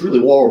people. It's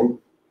really warm.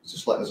 It's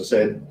just like, as I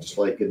said, just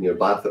like in your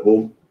bath at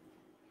home.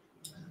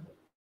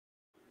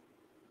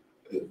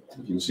 You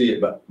can see it,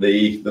 but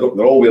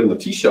they're all wearing the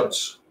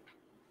t-shirts.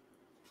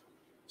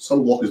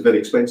 Sunblock is very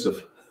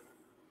expensive.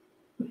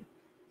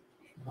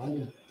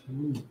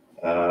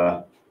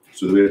 So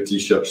they wear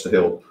t-shirts to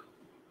help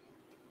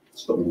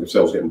stop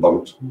themselves getting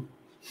burnt.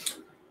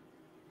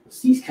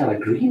 It's kind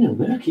of green and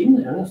murky,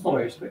 isn't it? That's not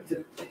what I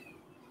expected.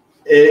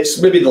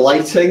 It's maybe the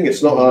lighting.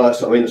 It's not a.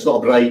 I mean, it's not a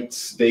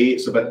bright day.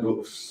 It's a bit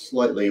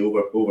slightly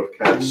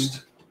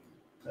overcast.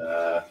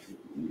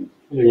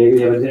 You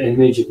have an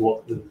image of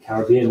what the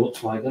Caribbean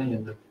looks like, don't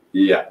you?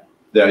 Yeah,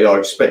 I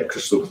expect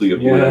crystal clear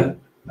blue. Yeah.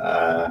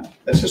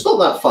 It's not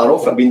that far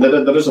off. I mean,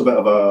 there is a bit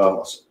of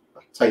a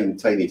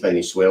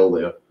tiny swell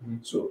there,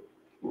 so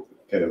it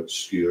kind of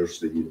obscures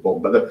the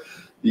bottom. But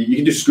you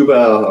can do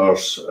scuba or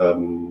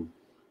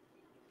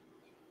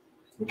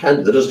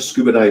there is a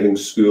scuba diving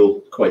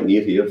school quite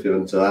near here if you're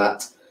into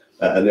that.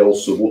 And they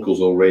also,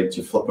 locals all rent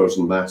you flippers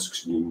and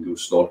masks, and you can go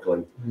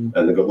snorkeling.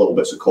 And they've got little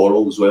bits of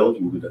coral as well. You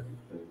can do that.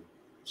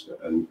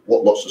 And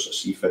lots of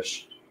sea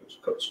fish.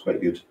 It's quite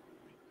good.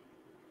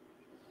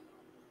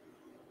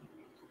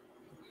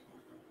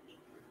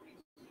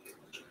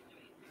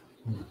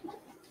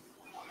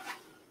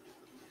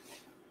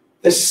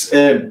 This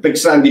big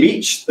sandy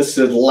beach, this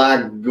is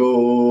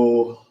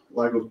Lago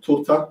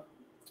Tota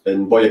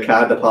in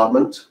Boyacá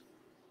department.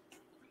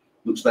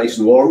 Looks nice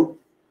and warm.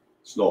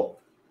 It's not.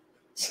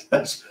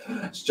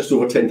 It's just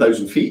over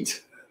 10,000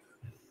 feet.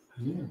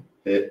 Yeah.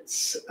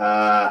 It's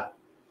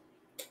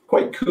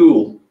quite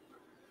cool.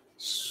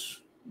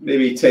 It's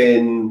maybe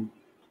 10,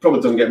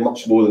 probably doesn't get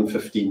much more than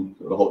 15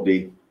 on a hot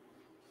day.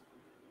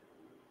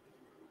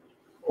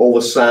 All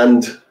the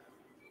sand,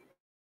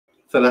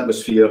 thin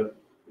atmosphere,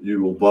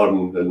 you will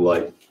burn in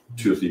like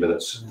 2 or 3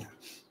 minutes.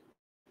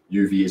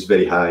 UV is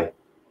very high.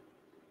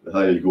 The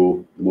higher you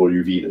go, the more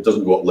UV. It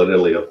doesn't go up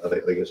linearly. I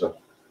think it's a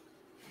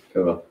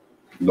kind of a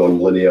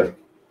non-linear.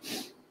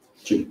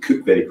 So you can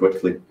cook very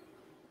quickly.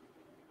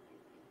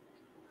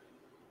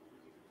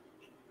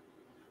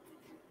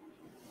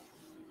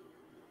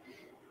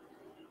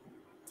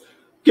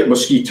 Get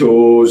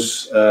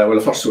mosquitoes. When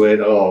I first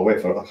went, before I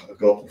went,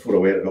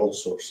 I got all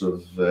sorts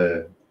of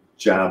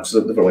jabs.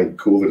 Never like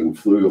COVID and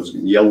flu. I was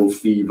getting yellow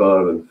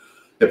fever and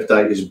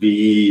hepatitis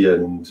B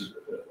and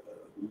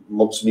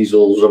mumps,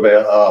 measles,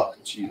 rubella.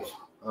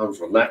 Arms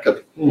were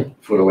knackered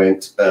before I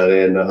went, and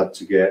then I had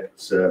to get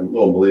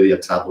malaria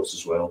tablets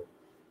as well.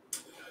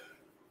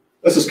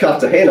 This is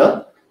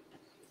Cartagena,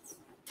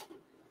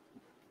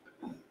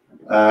 and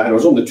I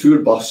was on the tour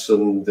bus,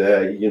 and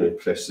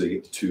press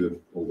the tour,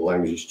 all the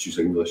languages, choose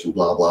English, and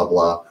blah blah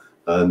blah.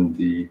 And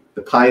the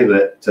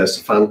pirate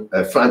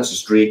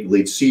Francis Drake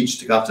laid siege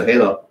to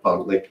Cartagena,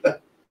 apparently.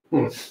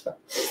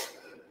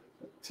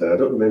 I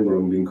don't remember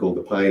him being called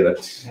the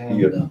pirate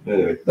here. No.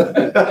 Anyway,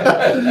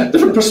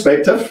 different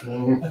perspective.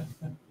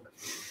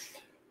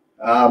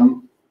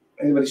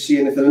 Anybody see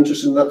anything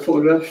interesting in that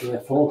photograph? Yeah,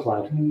 fall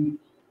cloud.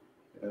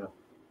 Yeah.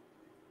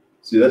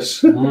 See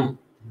this?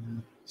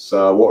 It's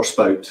a water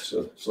spout.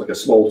 So it's like a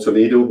small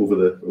tornado over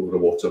the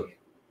water.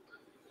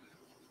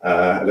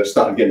 And it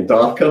started getting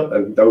darker.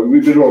 And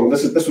we'd be wrong.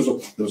 There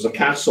was a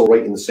castle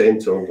right in the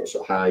centre on a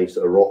sort of high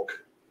sort of rock,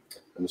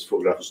 and this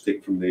photograph was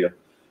taken from there.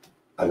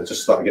 And it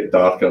just started getting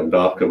darker and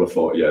darker. And I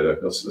thought, yeah,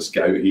 let's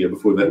get out of here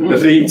before the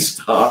rain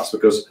starts,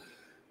 because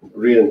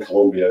rain in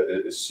Colombia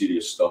is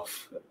serious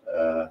stuff.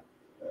 And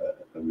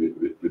we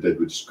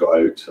just got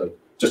out. And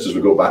just as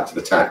we go back to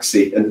the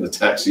taxi, into the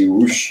taxi,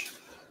 whoosh,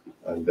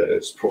 and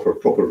it's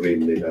proper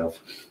rain they have.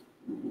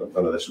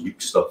 None of this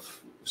weak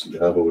stuff we seem to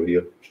have over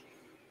here.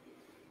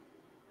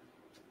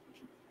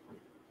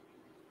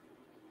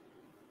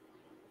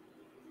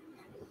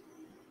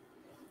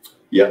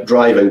 Yeah,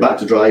 back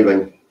to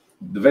driving.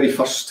 The very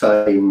first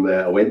time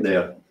I went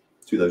there,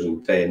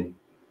 2010, and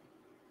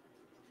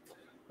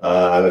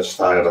I just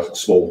hired a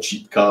small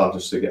cheap car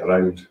just to get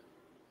around.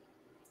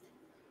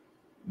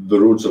 The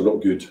roads are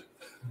not good.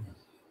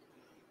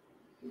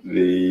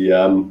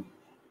 even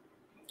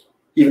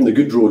the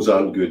good roads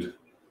aren't good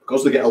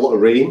because they get a lot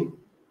of rain.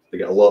 They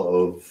get a lot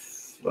of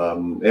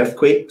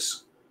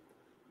earthquakes.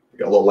 They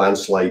get a lot of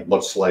landslide,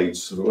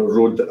 mudslides.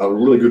 A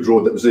really good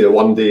road that was there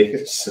one day,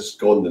 it's just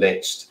gone the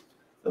next,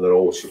 and they're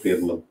always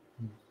repairing them.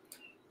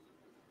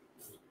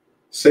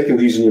 Second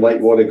reason you might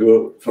want to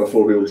go for a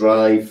four-wheel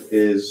drive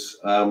is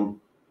a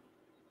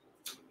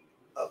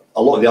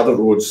lot of the other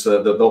roads,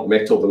 they're not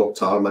metal, they're not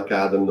tarmac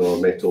or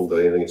metal or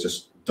anything, it's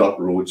just dirt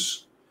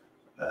roads.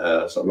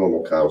 So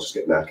normal cars just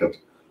get knackered.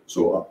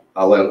 So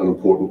I learned an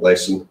important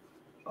lesson.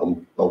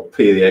 I'll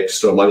pay the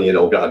extra money and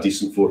I'll get a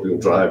decent four-wheel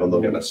drive and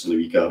I'll get a silly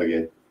wee car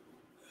again.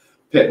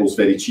 Petrol's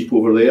very cheap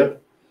over there.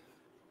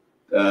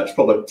 It's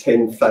probably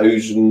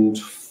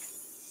 10,000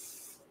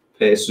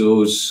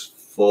 pesos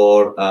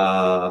for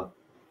a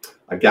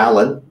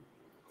gallon.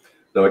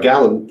 Now a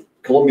gallon,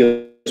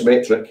 Colombia is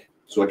metric,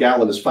 so a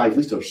gallon is 5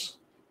 litres.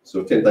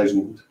 So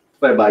 10,000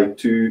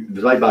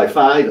 divided by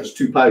 5, that's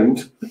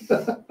 £2.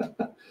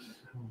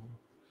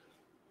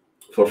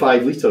 For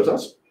 5 litres,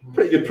 that's a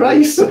pretty good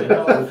price.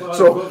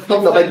 So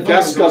having a big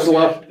gas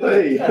guzzler,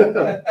 hey.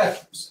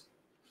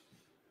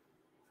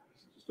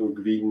 No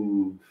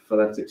green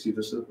fanatics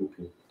either, so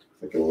okay. I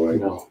think I'm all right.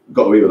 No.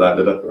 Got away with that,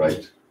 did I?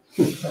 Right.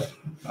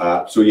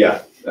 So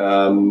yeah,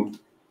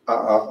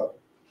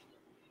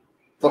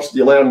 first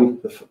you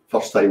learn the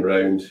first time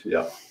round.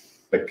 Yeah,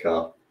 big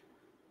car.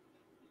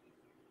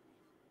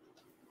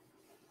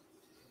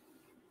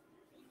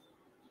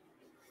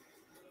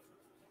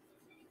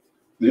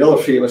 The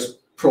other famous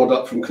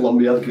product from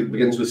Colombia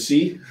begins with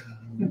C.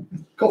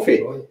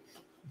 Coffee.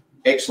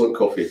 Excellent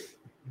coffee.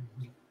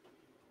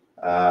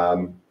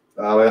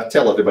 I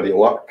tell everybody at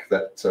work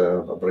that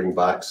I bring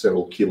back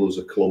several kilos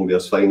of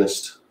Colombia's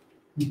finest.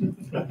 And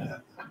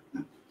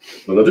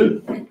I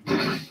do.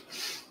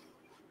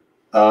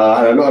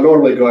 I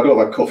normally go, I don't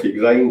have a coffee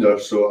grinder,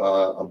 so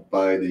I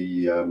buy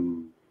the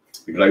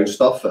ground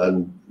stuff,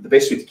 and the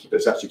best way to keep it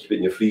is actually keep it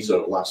in your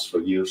freezer. It lasts for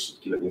years.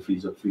 Keep it in your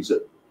freezer, freeze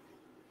it.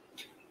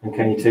 And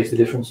can you taste the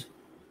difference?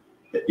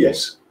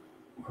 Yes.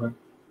 Okay.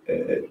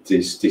 It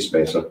tastes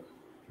better.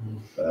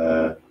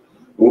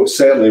 Well,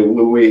 certainly,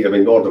 the way, I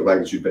mean, order of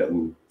magnitude better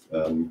than,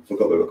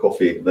 forgot about the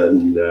coffee,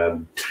 than that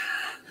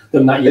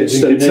you're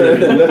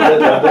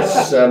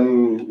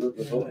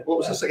what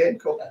was this again?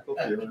 Coffee.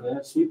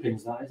 Sweet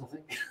Pins, that is, I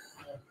think.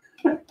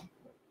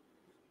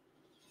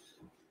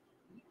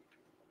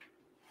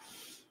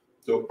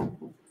 So,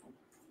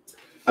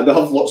 and they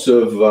have lots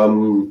of,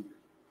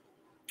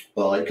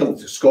 well, I come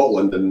to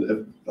Scotland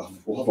and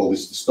we'll have all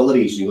these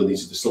distilleries, you know,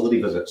 these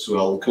distillery visits.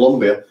 Well, in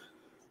Colombia,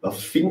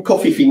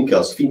 coffee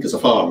fincas. Finca's a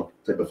farm,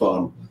 type of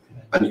farm.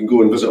 And you can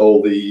go and visit all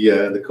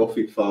the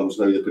coffee farms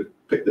now. They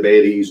pick the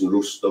berries and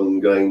roast them,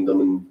 grind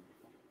them, and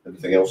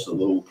everything else in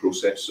the whole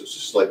process. So it's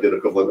just like the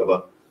equivalent of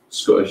a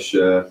Scottish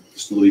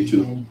distillery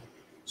too.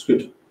 It's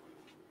good.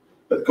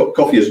 But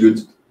coffee is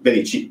good,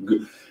 very cheap.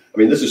 Good. I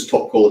mean, this is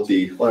top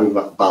quality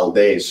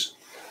Valdez.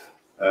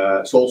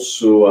 It's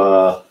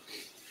also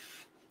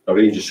a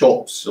range of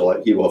shops. So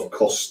like here we have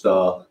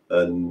Costa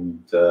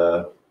and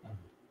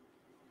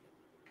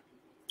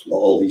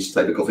all these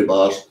type of coffee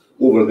bars.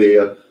 Over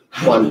there,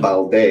 Juan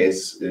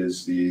Valdez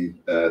is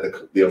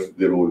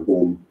their own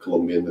home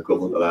Colombian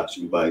equivalent of that.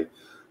 So you can buy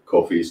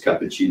coffees,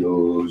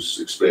 cappuccinos,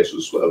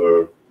 espressos,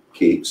 whatever,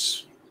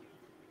 cakes,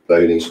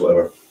 brownies,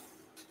 whatever.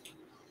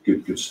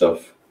 Good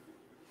stuff.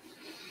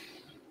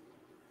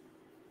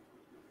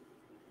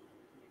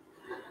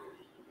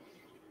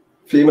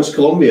 Famous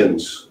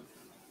Colombians.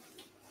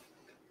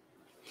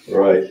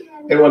 Right.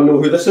 Anyone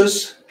know who this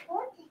is?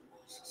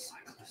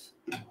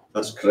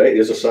 That's correct.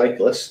 He's a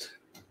cyclist.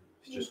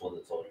 He's just won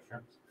the Tour de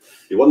France.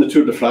 He won the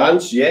Tour de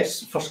France,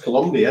 yes, first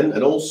Colombian,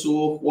 and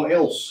also what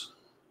else?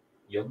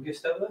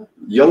 Youngest ever?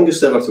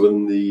 Youngest ever to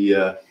win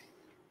the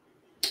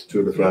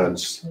Tour de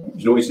France. Do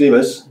you know what his name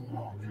is?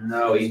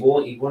 No, he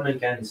won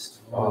against.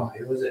 Oh,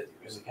 who was it?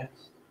 Who was it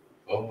against?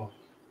 Oh,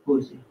 Who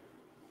is he?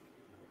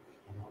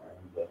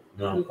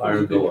 no, I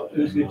remember what.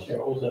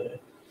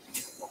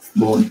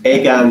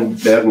 Egan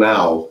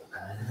Bernal.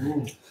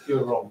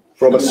 You're wrong.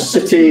 From a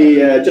city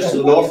just to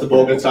the north of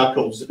Bogota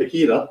called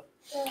Zipaquira,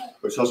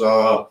 which has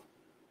a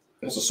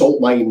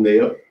salt mine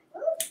there,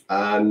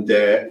 and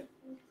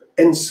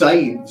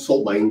inside the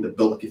salt mine they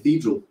built a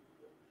cathedral.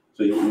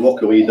 So you can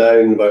walk away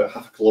down about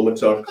half a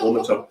kilometre,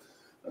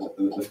 and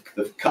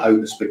they've cut out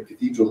this big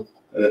cathedral,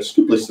 and it's a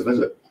good place to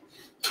visit.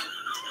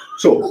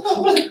 So,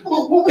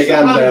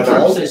 Egan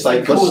Bernal,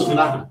 cyclist. For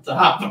that to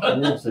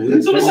happen.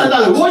 Somebody said,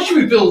 "No, why should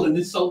we build in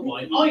this salt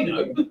mine?" I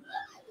know.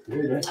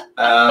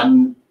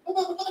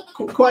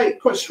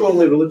 Quite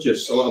strongly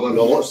religious. A lot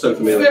of South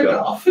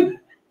America.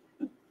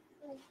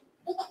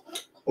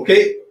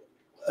 Okay,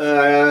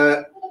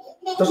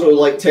 doesn't really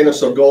like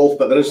tennis or golf,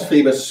 but there is a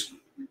famous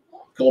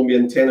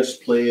Colombian tennis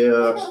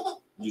player.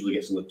 Usually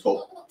gets in the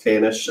top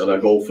 10ish, and a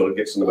golfer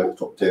gets in about the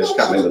top 10.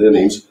 Can't remember their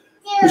names.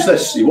 Who's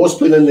this? He was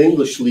playing in the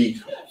English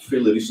league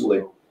fairly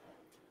recently.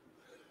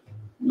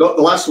 Not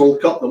the last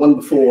World Cup, the one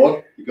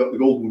before. He got the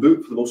golden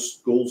boot for the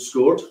most goals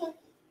scored.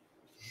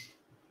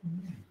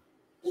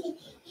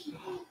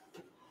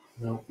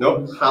 No.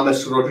 No,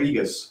 James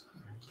Rodriguez.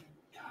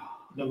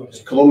 Never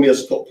He's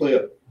Colombia's top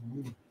player.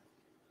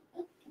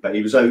 But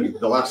he was out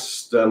the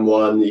last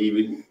one.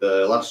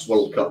 The last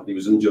World Cup he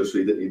was injured, so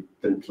he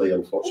didn't play,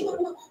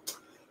 unfortunately.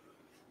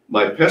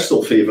 My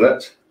personal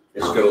favourite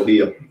is girl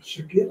here.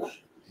 Shakira.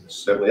 It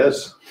certainly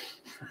is.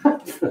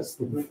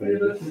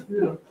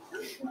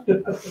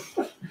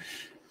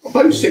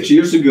 About 6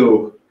 years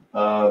ago,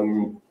 my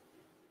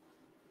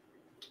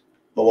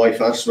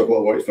wife asked me what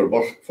I wanted for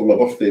my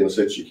birthday, and I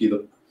said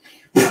Shakira.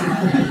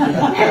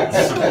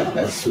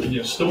 And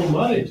you're still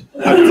married.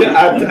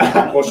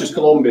 Well, she's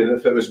Colombian.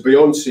 If it was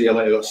Beyonce, I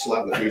might have got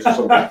slapped in the face or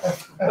something.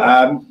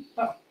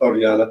 Or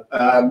Rihanna.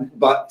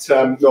 But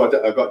no,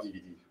 I got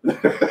DVD.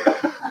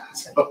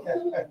 So,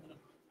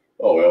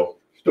 oh well.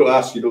 Don't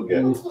ask, you don't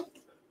get.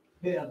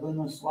 Better than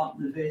a slap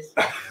in the face.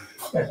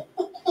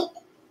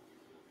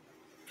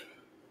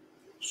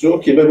 So,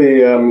 okay,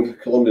 maybe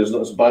Colombia's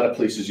not as bad a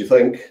place as you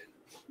think.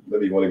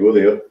 Maybe you want to go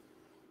there.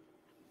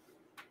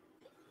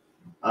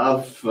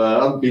 I've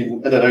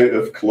been in and out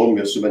of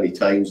Colombia so many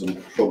times.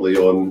 I'm probably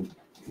on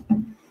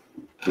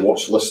the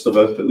watch list of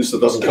at least a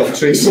dozen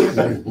countries.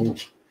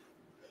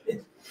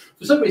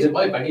 For some reason,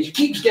 my baggage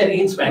keeps getting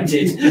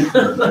inspected.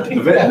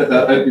 The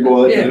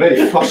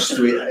very first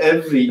week,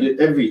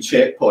 every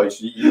checkpoint,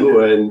 you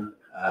go in,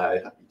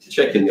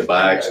 check in your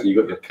bags, and you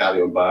got your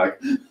carry-on bag.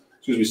 As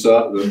soon as we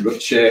start, we're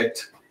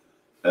checked,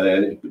 and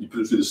then you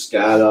put it through the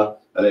scanner,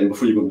 and then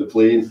before you go on the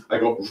plane, I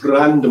got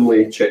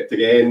randomly checked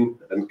again,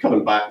 and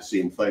coming back the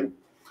same thing.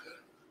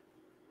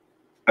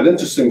 An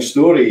interesting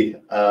story.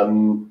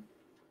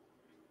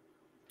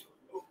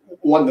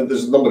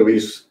 There's a number of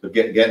ways of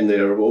getting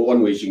there. Well,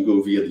 one way is you can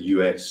go via the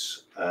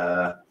US,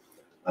 and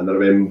I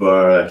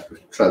remember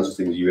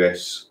transiting the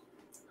US.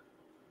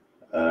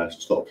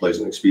 It's not a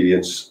pleasant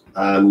experience,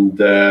 and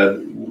there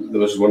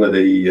was one of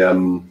the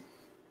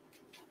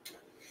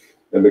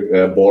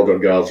border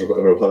guards or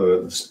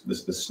whatever, the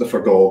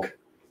sniffer dog,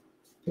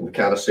 and the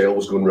carousel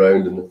was going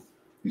round, and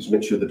he was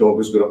making sure the dog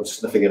was going up and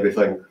sniffing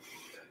everything,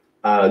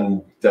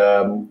 and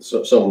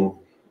so some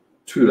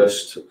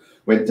tourist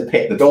went to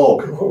pet the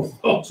dog.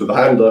 So the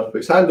handler put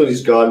his hand on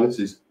his gun and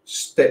says,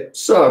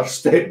 "Sir,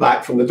 step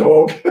back from the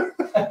dog."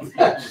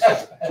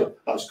 So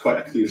that was quite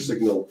a clear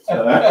signal.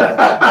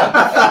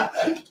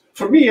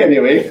 For me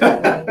anyway.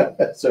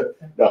 So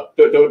no,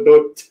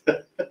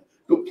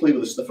 don't play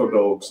with the sniffer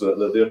dogs.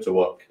 They're there to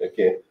work,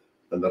 okay?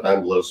 And their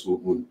handlers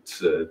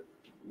won't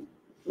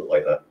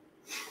like that.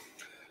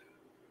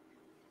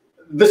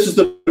 This is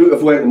the route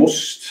I've went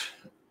most.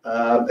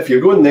 If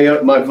you're going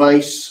there, my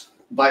advice: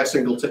 buy a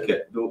single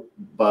ticket. Don't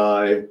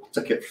buy a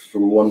ticket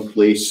from one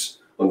place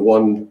on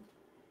one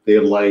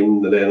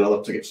airline and then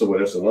another ticket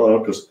somewhere else and another,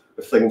 because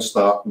if things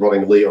start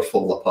running late or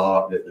fall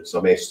apart, it's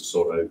a mess to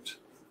sort out.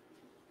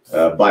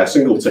 Buy a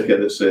single ticket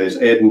that says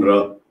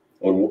Edinburgh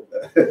on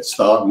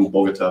start and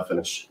Bogota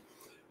finish.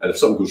 And if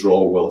something goes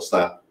wrong, well, it's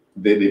that.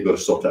 They've got to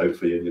sort it out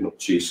for you. You're not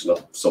chasing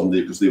up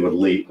somebody because they were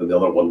late and the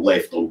other one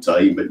left on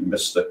time, but you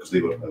missed it because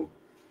they were in.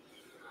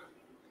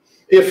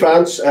 Air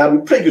France,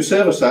 pretty good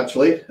service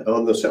actually,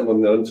 certainly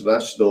on their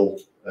international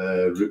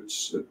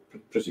routes,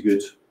 pretty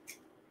good.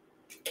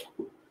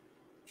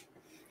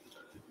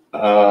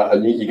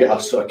 And you get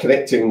a sort of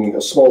connecting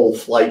a small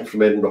flight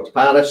from Edinburgh to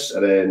Paris,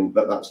 and then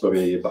that's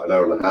maybe about an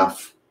hour and a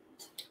half.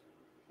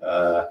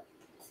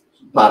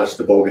 Paris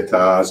to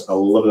Bogota is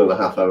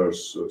 11.5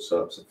 hours, so it's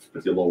a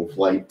pretty long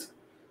flight.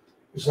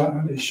 Is that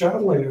any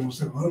Charlie or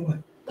was it Orly?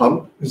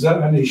 Pardon? Is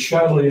that any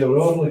Charlie or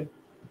Orly?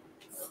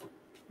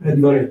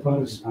 Edinburgh,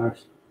 Paris.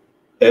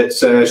 It's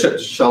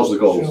Charles de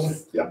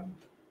Gaulle. Yeah.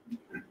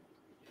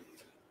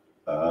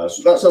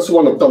 So that's the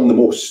one I've done the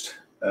most.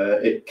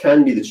 It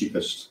can be the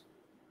cheapest.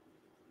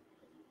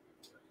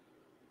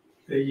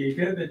 Do you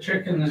get the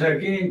chickens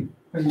again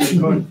when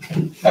you're gone?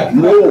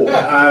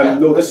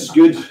 No, this is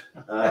good.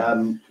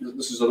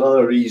 This is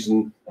another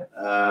reason.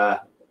 I'll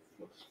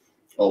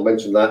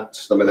mention that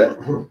just a minute.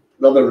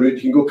 Another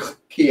route, you can go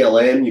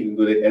KLM, you can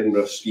go to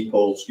Edinburgh,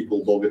 Schiphol,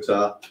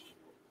 Bogota.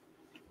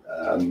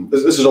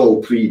 This is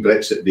all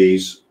pre-Brexit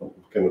days, I'm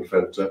kind of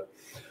referring to.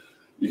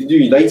 You can do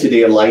United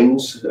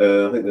Airlines.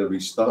 I think they're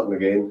restarting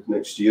again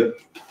next year.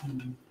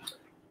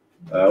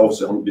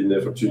 Obviously, I haven't been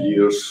there for 2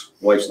 years.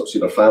 Wife's not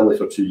seen her family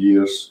for 2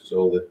 years because of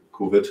all the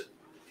COVID.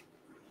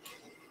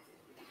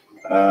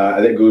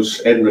 And it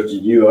goes Edinburgh to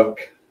New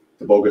York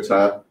to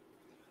Bogota.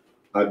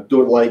 I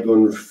don't like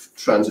going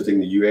transiting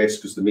the US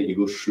because they make you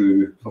go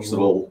through, first of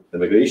all,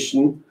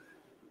 immigration.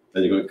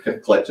 Then you go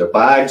collect your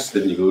bags,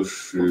 then you go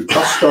through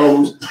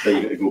customs, then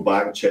you got to go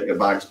back and check your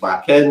bags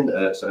back in.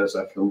 It's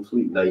a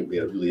complete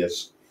nightmare, it really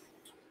is.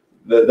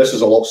 This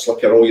is a lot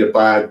slicker. All your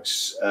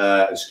bags,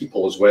 in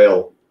Schiphol as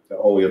well,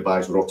 all your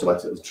bags were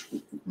automatically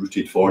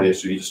routed for you.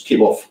 So you just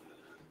came off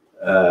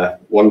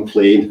one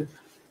plane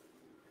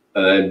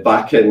and then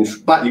back in.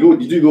 You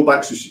do go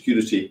back through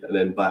security and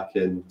then back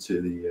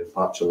into the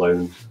departure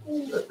lounge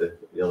at the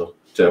other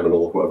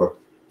terminal or whatever.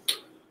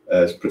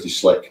 It's pretty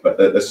slick, but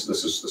this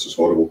is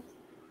horrible.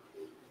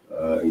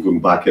 And going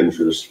back in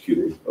through the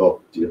security,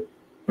 oh dear.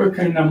 What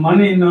kind of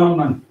money,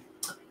 Norman?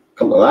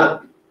 Come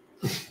to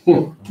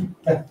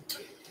that.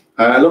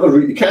 Another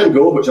route you can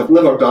go, which I've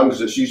never done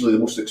because it's usually the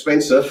most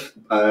expensive.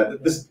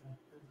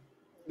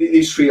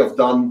 These three I've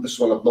done. This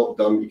one I've not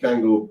done. You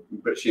can go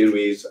British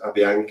Airways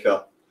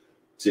Avianca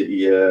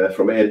to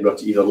from Edinburgh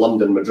to either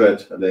London,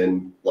 Madrid, and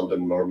then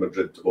London or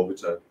Madrid to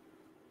Bogota.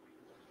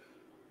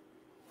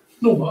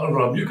 No matter,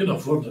 Rob, you can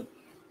afford it.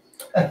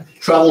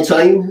 Travel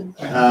time,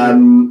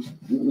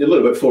 you're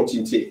looking about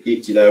 14 to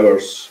 18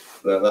 hours.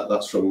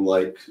 That's from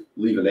like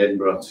leaving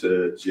Edinburgh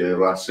to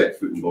your set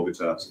foot in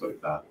Bogota. It's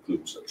about that,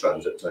 includes the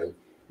transit time.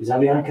 Is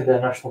Avianca their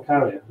national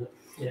carrier?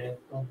 Yeah.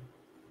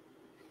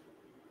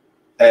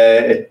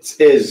 It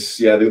is,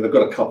 yeah. They've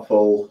got a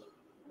couple.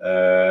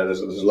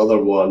 There's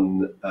another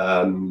one,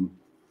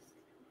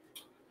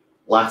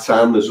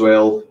 LATAM as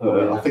well.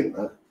 I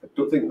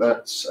don't think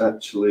that's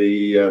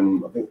actually. I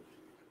think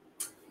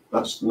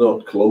that's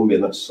not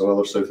Colombian. That's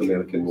another South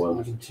American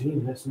one.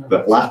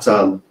 But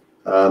LATAM.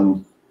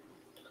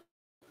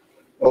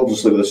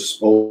 Obviously, with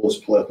all this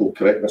political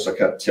correctness, I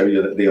can't tell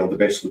you that they are the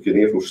best looking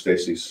air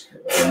hostesses.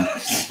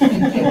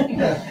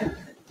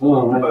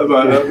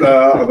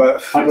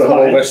 About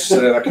all this,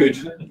 I could,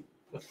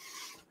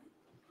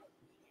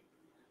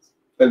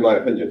 in my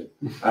opinion.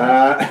 There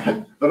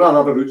are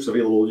other routes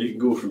available. You can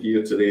go from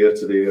here to there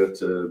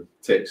to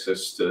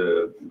Texas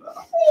to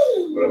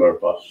wherever,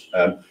 but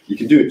you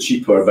can do it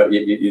cheaper. But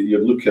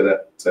you're looking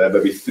at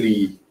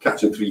maybe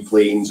catching 3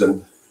 planes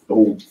and the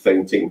whole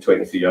thing taking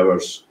 23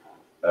 hours.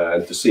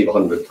 And to save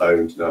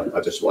 £100, no, I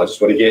just want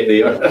to get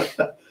there.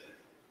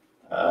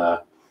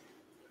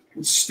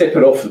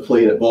 Stepping off the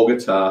plane at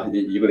Bogota,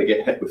 you're going to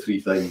get hit with 3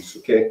 things.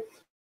 Okay,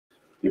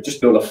 you've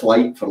just been on a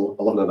flight for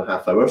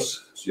 11.5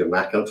 hours, so you're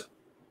knackered.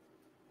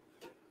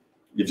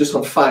 You've just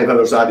had 5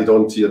 hours added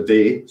on to your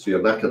day, so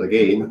you're knackered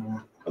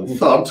again. And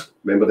third,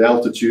 remember the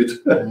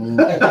altitude.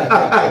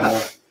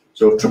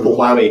 So triple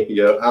whammy,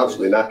 you're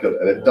absolutely knackered,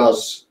 and it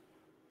does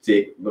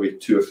take maybe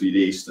 2 or 3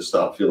 days to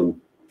start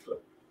feeling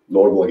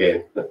normal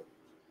again.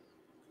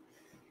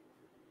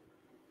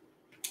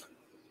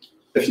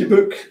 If you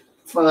book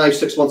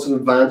 5-6 months in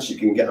advance, you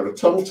can get a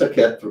return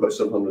ticket for about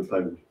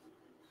 £700,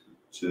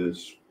 which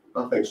is,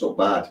 I think, it's not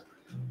bad.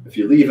 If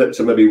you leave it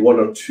to maybe 1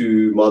 or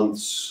 2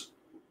 months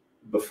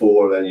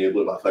before, then you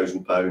look at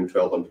 £1,000,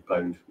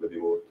 £1,200, maybe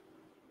more.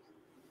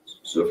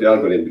 So if you are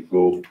going to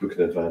go, book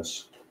in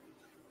advance.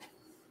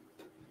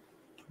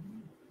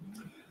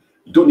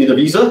 You don't need a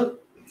visa,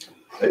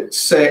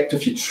 except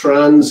if you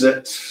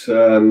transit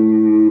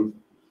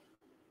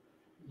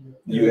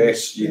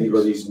US, you need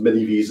one of these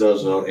mini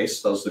visas, or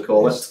ESTAs they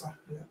call it.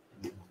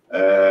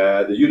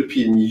 The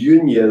European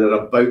Union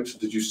are about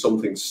to do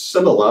something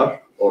similar,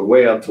 or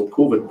were till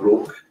COVID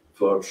broke,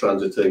 for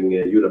transiting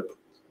Europe.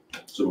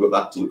 So we've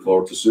got that to look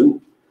forward to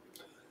soon.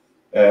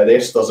 The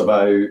ESTA's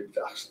about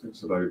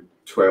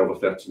 12 or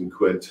 13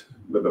 quid,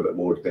 maybe a bit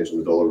more, depends on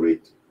the dollar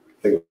rate.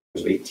 I think it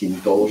was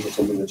 $18 or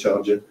something they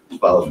charge you.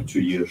 It's valid for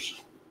 2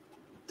 years.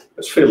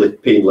 It's fairly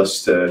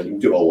painless you can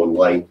do it all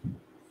online,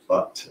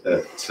 but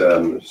it's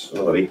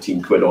another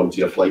 18 quid onto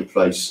your flight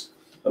price.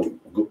 And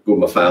go with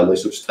my family,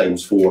 so it's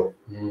 ×4.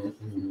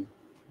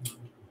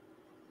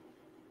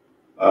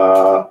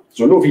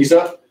 So no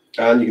visa,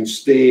 and you can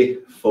stay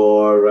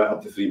for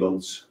up to 3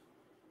 months.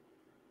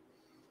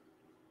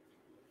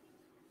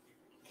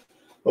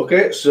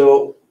 Okay,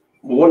 so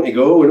we want to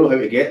go, we know how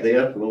to get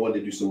there, we want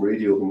to do some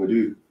radio when we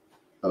do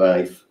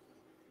arrive.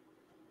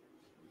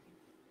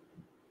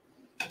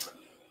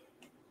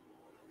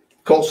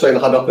 Call sign I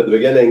had up at the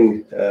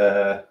beginning,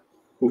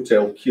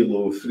 Hotel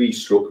Kilo 3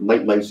 /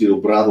 Mike Mike 0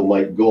 Bravo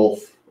Mike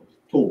Golf.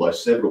 Told by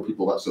several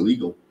people that's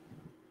illegal.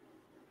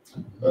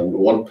 And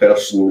one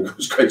person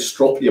was quite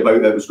stroppy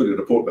about it, was going to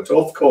report me to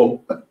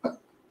Ofcom.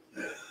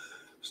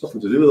 It's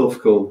nothing to do with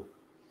Ofcom.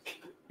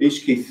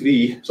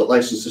 HK3 is a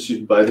license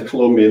issued by the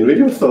Colombian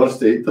Radio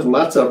Authority. It doesn't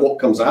matter what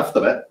comes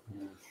after it.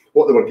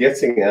 What they were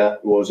getting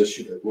at was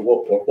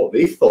what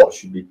they thought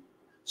should be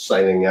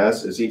signing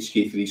as is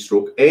HK3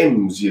 /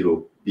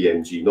 M0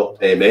 BMG, not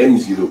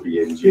MM0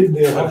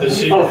 BMG. At the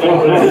same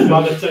time,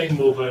 maritime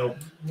mobile.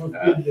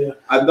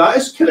 And that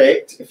is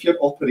correct if you're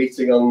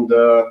operating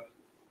under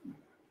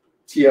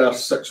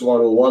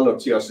TR6101 or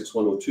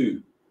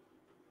TR6102.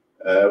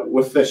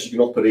 With this, you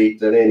can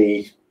operate in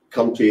any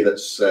country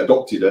that's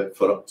adopted it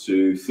for up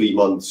to 3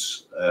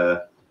 months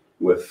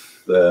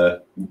with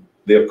their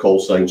call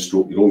sign /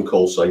 your own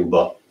call sign,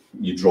 but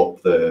you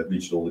drop the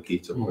regional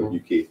locator for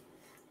UK.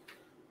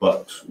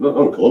 But not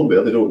on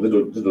Colombia, they don't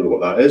know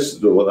what that is.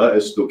 They don't know what that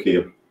is. Don't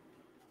care.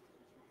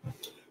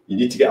 You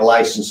need to get a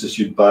license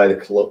issued by the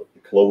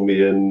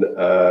Colombian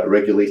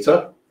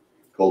regulator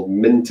called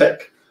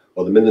MINTEC,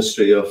 or the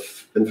Ministry of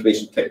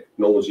Information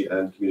Technology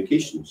and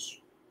Communications.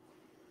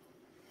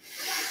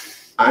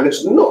 And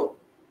it's not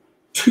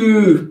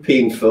too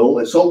painful.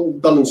 It's all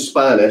done in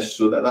Spanish,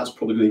 so that's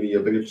probably going to be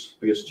your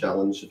biggest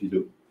challenge if you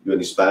don't do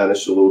any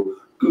Spanish. Although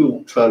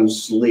Google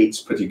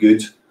translates pretty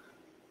good.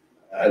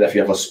 And if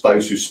you have a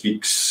spouse who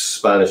speaks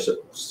Spanish,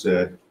 it's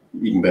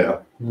even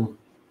better. Of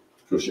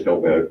course, you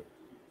help me out.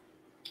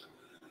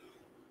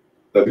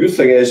 the good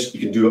thing is you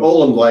can do it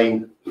all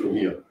online from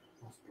here.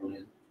 That's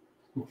brilliant.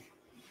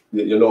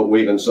 You're not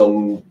waiting in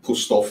some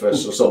post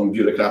office or some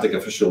bureaucratic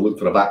official looking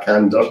for a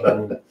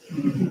backhander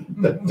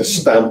to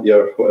stamp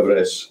your whatever it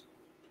is.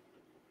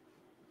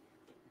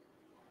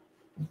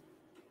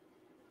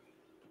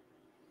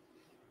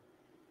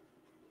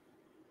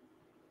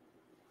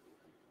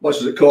 What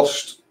does it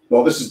cost?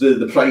 Well, this is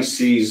the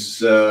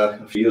prices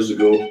a few years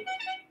ago.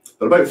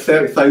 They're about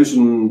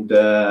 30,000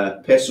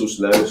 pesos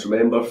now. So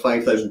remember,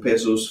 5,000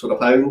 pesos for a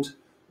pound.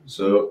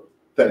 So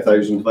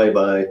 30,000 divided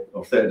by,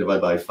 or 30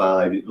 divided by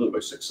 5, you look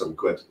about 600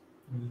 quid.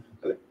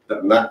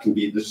 And that can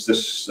be,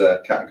 this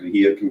category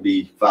here can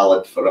be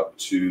valid for up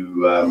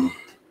to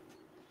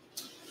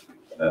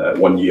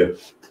 1 year.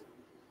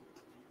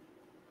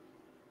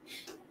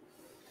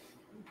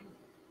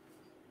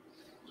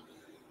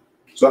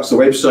 So that's the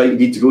website you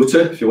need to go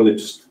to if you want to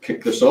just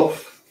kick this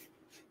off.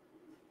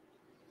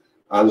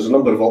 And there's a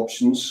number of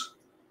options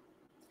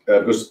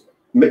because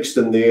mixed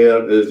in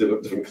there is they've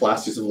got different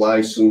classes of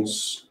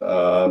license.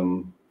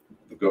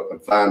 They've got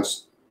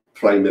advanced,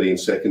 primary and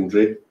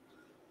secondary.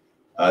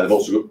 They've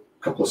also got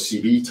a couple of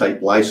CB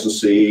type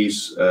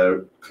licenses,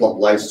 club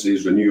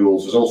licenses,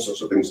 renewals. There's all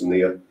sorts of things in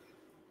there.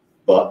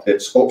 But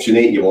it's option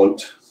 8 you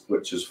want,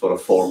 which is for a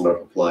foreigner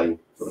applying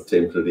for a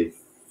temporary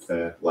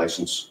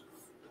license.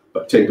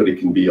 But temporary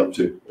can be up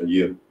to a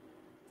year.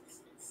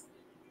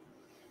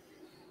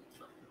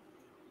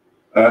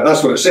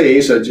 That's what it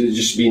says. It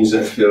just means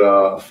if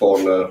you're a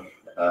foreigner,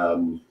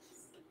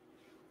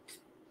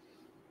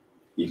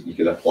 you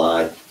can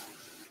apply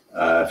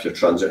if you're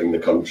transiting the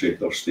country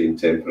or staying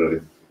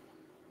temporary.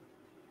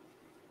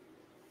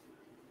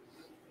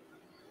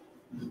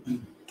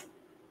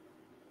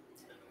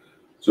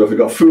 So if you've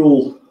got a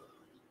full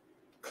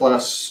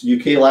class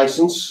UK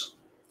license,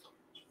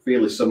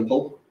 fairly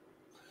simple.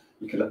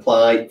 You can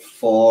apply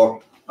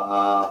for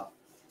an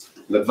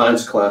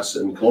advanced class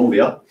in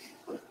Colombia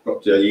for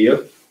up to a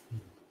year.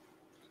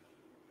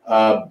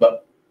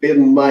 But bear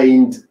in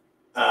mind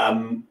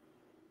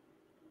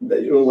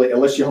that you only,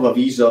 unless you have a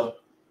visa,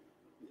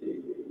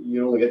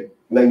 you only get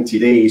 90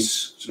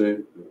 days. So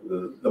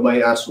they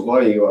might ask, well,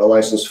 why you got a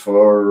license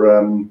for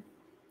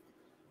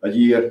a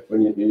year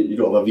when you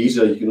don't have a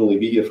visa? You can only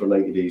be here for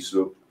 90 days.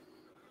 So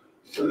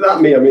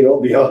that may or may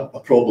not be a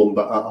problem,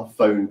 but I've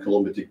found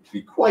Colombia to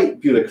be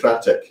quite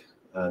bureaucratic,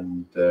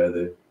 and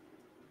the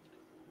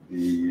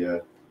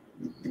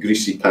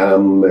greasy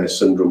palm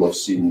syndrome, I've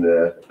seen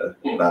that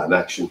in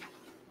action.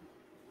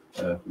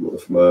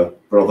 With my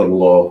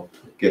brother-in-law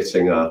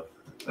getting an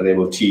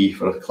MOT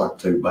for a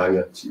clapped-out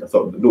banger, I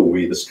thought, no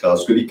way this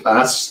car's going to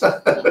pass.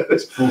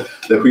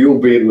 The wheel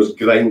bearing was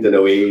grinding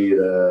away.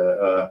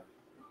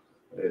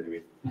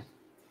 Anyway.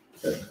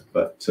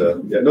 But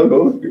yeah,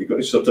 no, you got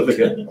your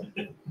certificate.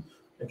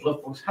 If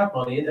love books have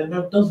money, then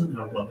no doesn't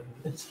have money.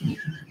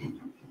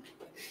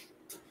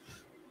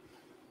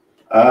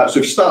 So if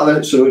you start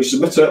it, so you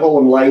submit it all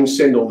online,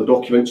 send all the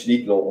documents you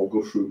need, and I'll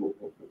go through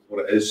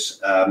what it is.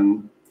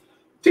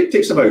 It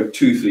takes about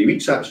 2-3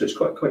 weeks actually. It's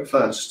quite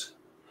fast.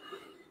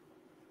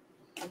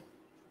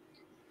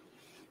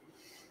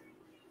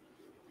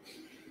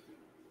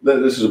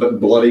 This is a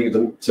bit blurry, it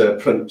didn't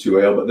print too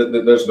well, but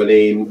there's my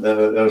name.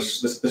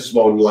 This is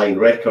my online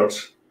record,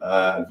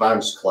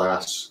 advanced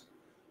class,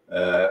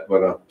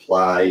 when I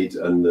applied,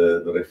 and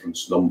the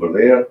reference number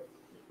there.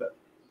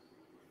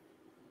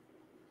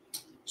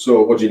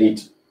 So what do you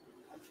need?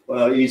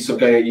 Well, you need some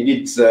kind of,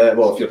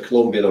 well, if you're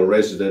Colombian or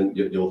resident,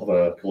 you'll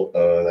have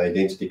an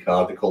identity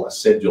card. They call it a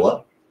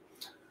cedula.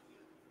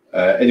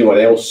 Anyone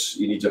else,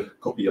 you need a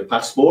copy of your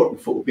passport,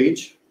 the photo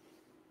page.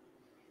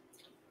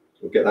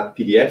 So get that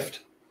PDF'd.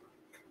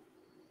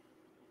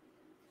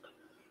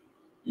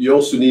 You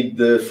also need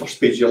the first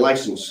page of your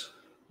license.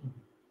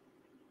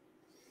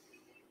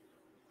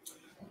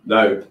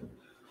 Now,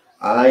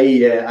 I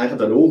had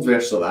an old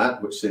version of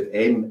that which said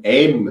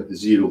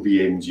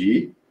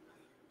MM0BMG,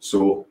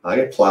 so I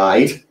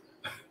applied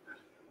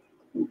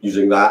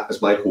using that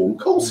as my home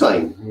call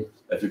sign.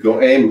 If you've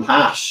got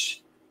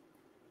M#BMG,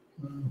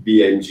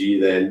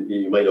 then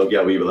you might not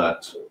get away with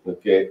that.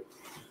 Okay,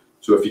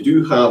 so if you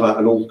do have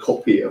an old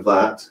copy of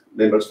that,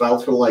 remember it's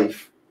valid for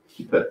life.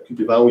 Keep it; could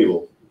be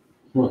valuable.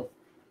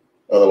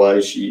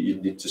 Otherwise, you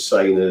need to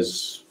sign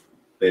as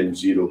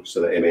M0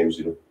 instead of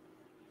MM0.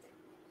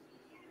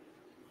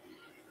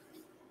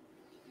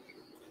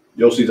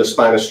 You also need a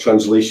Spanish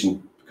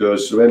translation,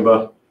 because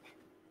remember,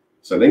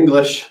 it's in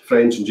English,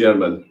 French and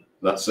German.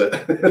 That's it.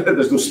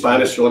 There's no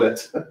Spanish on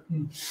it.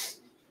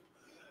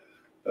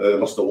 They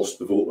must have lost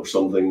the vote or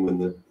something when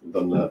they've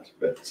done that.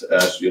 But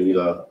so you need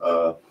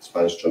a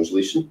Spanish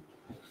translation.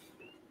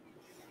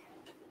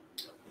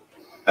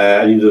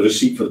 I need a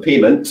receipt for the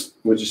payment,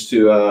 which is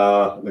to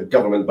the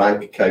government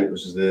bank account,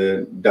 which is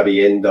the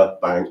Davienda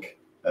Bank.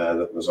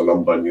 There's a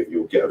number, and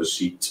you'll get a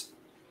receipt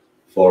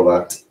for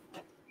that.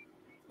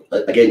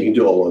 Again, you can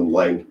do it all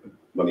online,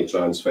 money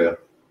transfer.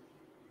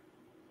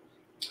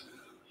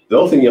 The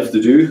other thing you have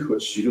to do,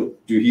 which you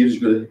don't do here, is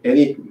go to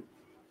any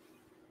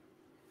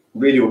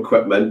radio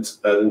equipment,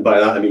 and by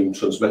that I mean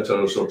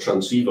transmitters or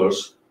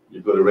transceivers,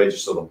 you've got to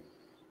register them.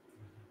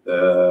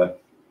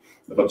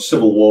 They've had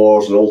civil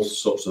wars and all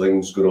sorts of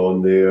things going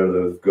on there.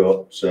 They've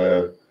got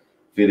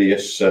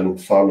various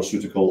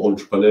pharmaceutical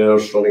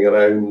entrepreneurs running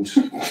around,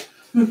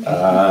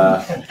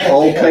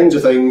 all kinds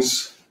of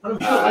things. I'm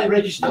sure they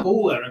register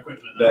all their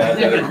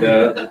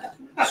equipment.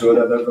 So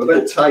they're a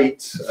bit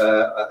tight,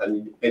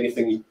 and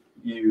anything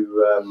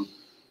you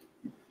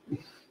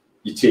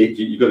take,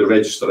 you've got to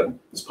register it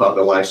as part of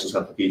the license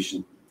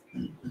application.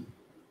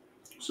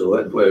 So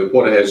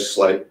what it is,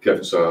 like if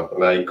it's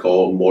an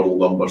icon, model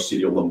number,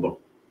 serial number,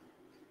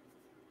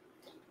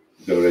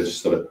 you've got to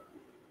register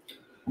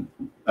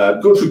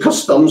it. Go through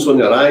customs when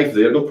you arrive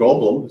there, no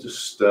problem.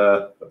 Just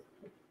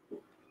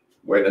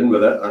went in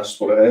with it, asked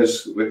what it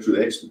is, went through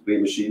the X-ray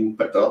machine,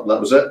 picked it up, and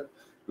that was it.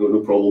 No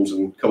problems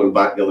in coming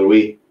back the other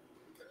way.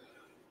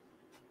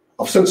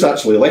 I've since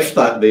actually left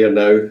that there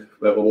now.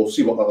 We'll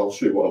see what I'll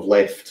show you what I've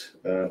left.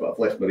 But I've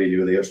left my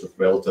radio there with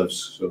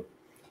relatives. So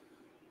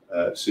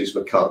it saves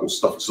my cart and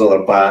stuff. It's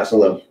another bag. It's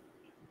another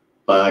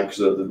bag.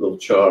 So they'll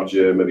charge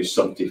you maybe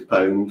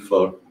 £70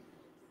 for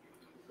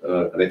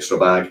an extra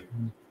bag.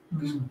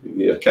 You get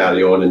your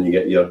carry on and you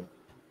get your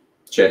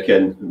check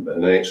in, and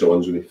an extra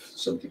one's only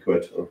 70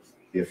 quid or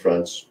Air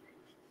France.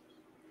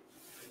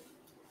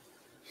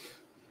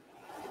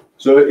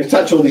 So you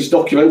attach all these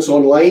documents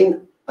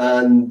online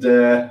and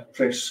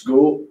press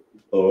go,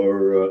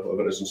 or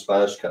whatever it is in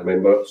Spanish, can't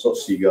remember. It's not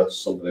Siga, it's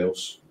something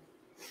else.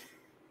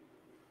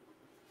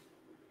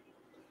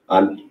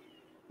 And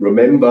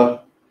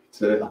remember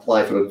to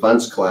apply for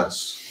advanced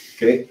class,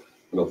 okay?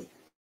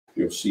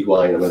 You'll see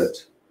why in a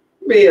minute.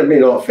 May or may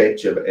not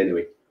affect you, but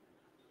anyway.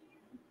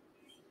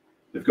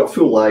 They've got a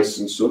full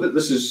license, so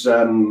this is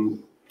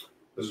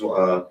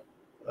what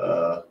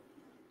a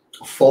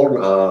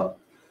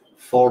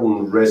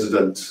foreign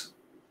resident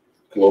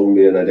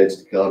Colombian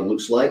identity card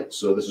looks like.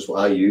 So this is what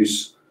I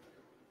use.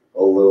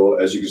 Although,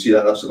 as you can see,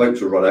 that's about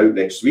to run out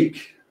next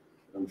week,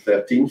 on the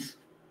 13th.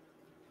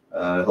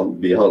 I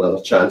haven't had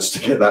another chance to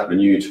get that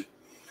renewed.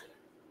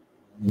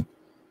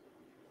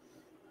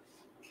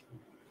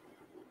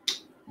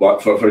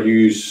 But for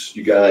you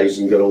guys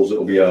and girls,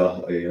 it'll be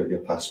your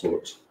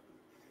passport.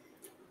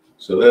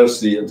 So there's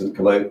the, it didn't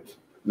come out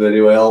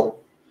very well,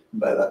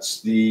 but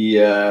that's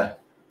the,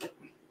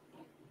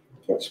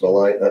 what's my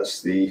light?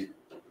 That's the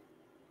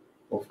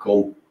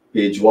Ofcom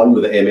page 1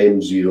 with the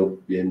MM0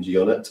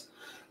 BMG on it.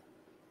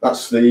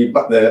 That's the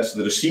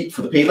receipt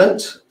for the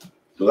payment.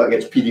 So that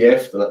gets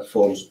PDF'd and that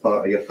forms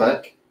part of your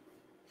pack.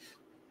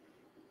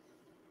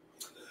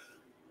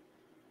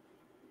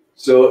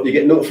 So you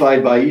get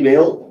notified by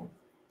email,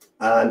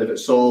 and if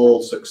it's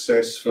all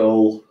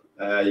successful,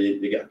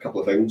 you get a couple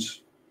of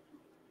things.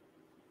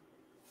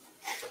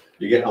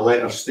 You get a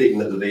letter stating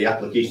that the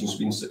application's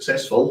been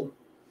successful,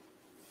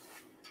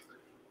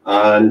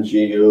 and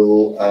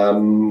you'll,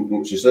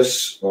 which is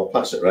this, I'll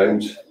pass it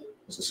around,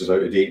 because this is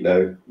out of date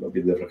now, I've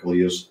been there for a couple of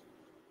years,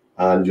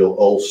 and you'll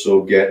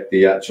also get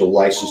the actual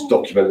license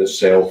document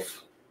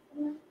itself.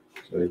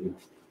 So you can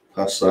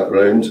pass that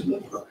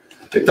around.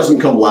 It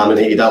doesn't come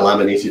laminated, I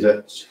laminated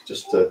it,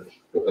 just to,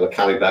 and I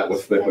carried that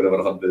with me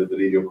whenever I had the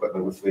radio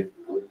equipment with me.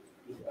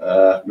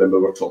 Remember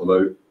we were talking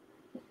about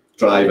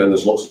driving,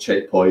 there's lots of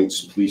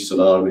checkpoints, police and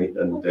army,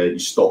 and you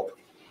stop.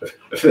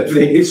 If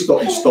they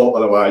stop, you stop,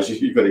 otherwise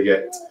you're going to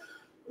get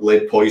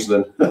lead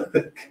poisoning.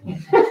 Do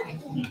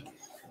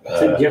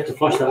you have to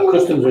flash that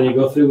customs when you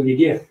go through with your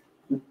gear?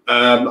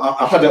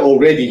 I had it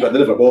already, but I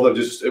never bothered,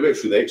 just it went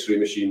through the X-ray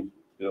machine,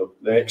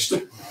 next.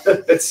 It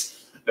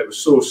was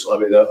so, I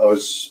mean,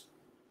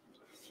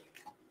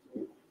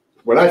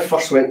 when I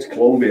first went to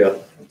Colombia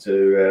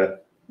to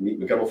meet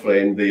my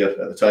girlfriend there at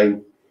the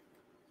time,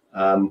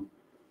 I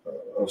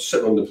was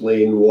sitting on the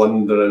plane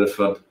wondering if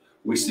I'd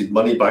wasted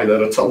money buying a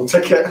return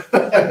ticket.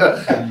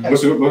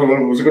 was I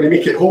going to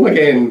make it home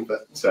again?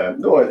 But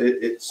no,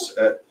 it's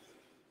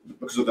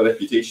because of the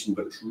reputation,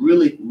 but it's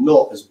really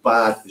not as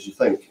bad as you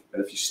think.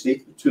 And if you stay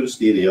in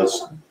tourist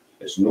areas,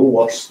 it's no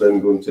worse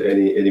than going to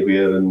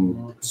anywhere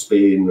in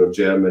Spain or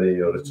Germany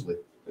or Italy.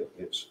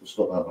 It's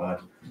not that bad.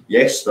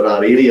 Yes, there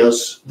are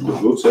areas to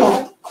go to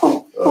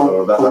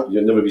that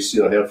you'll never be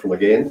seen or heard from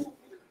again.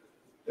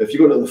 If you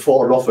go to the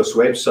Foreign Office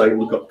website and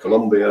look up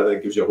Colombia,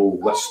 that gives you a whole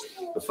list.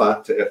 In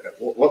fact,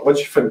 once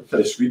you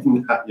finish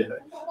reading that,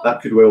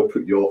 that could well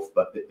put you off,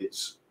 but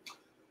it's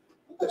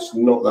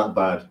not that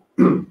bad.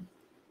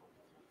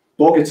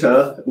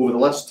 Bogota, over the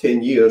last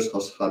 10 years,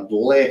 has had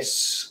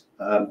less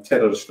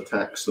terrorist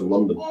attacks than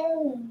London.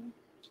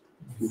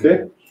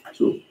 Okay,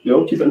 so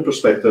keep it in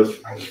perspective.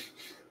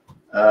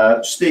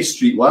 Stay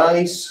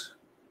streetwise.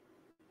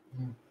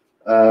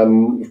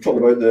 We're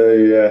talking about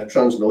the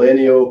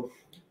Transmilenio.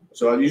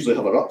 So I usually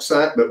have a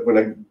rucksack, but when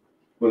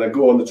I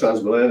go on the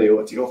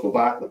Transmilenio, I take off my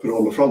back and I put it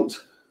on the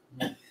front.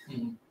 If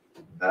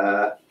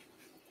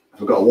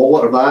I've got a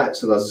wallet or that,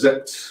 it's in a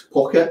zipped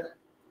pocket,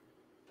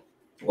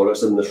 or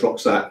it's in this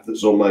rucksack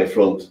that's on my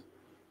front.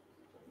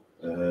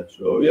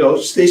 So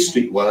stay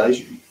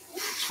streetwise.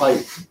 It's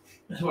fine.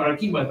 That's where I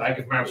keep my bag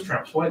of mouse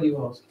traps. Why do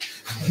you ask?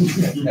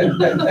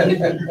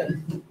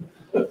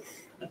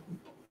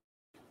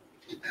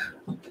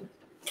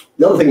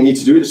 The other thing you need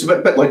to do, it's a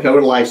bit like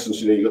our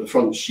license, you know, you've got the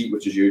front sheet,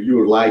 which is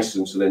your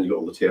license, and then you've got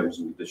all the terms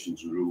and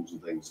conditions and rules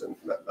and things, and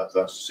that's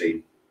the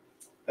same.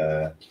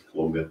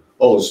 Colombia.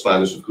 All in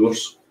Spanish, of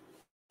course.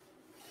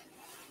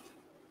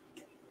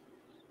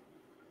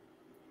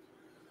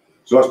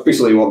 So that's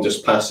basically what I'm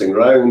just passing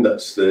around.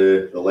 That's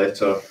the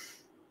letter.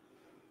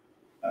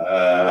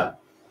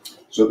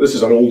 So this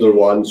is an older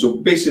one. So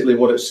basically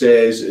what it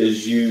says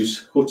is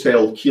use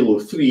Hotel Kilo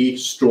 3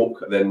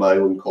 stroke and then my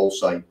own call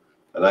sign.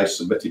 And I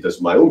submitted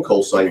as my own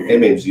call sign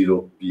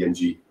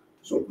MM0BNG.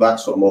 So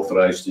that's what I'm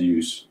authorised to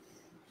use,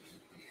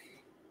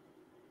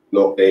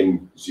 not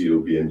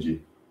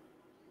M0BNG.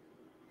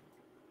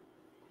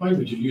 Why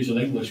would you use an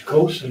English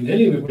call sign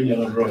anyway when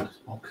you're abroad?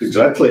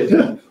 Exactly,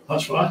 yeah.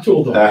 That's what I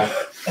told them.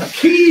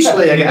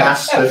 Occasionally I get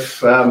asked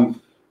if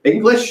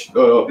English,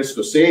 no,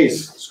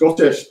 Escocese,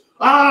 Scottish.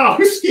 Ah,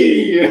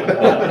 whiskey!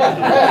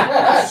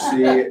 That's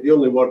the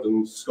only word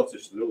in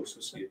Scottish to know is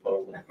whiskey,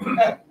 apparently.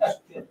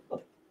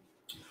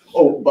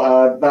 Oh,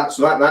 but that's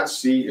the,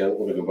 let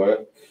me go back.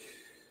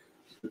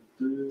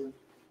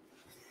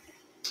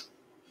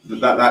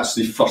 That's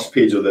the first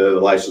page of the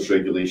license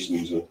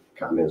regulations. I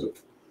can't remember,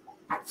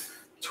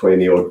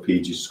 20 odd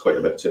pages, quite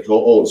a bit. It's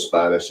all in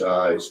Spanish.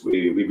 It's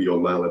way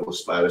beyond my level of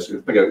Spanish. We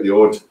pick out the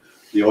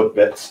odd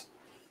bit.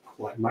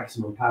 Like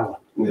maximum power.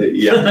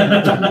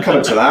 Yeah,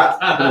 coming to that.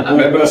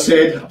 Remember I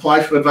said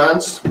apply for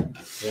advanced?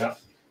 Yeah.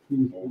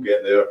 We'll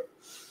get there.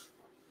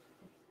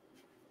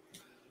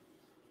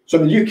 So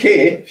in the UK,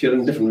 if you're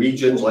in different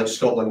regions like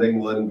Scotland,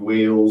 England,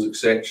 Wales,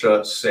 etc.,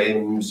 it's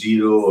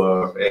M0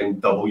 or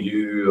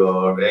MW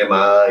or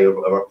MI or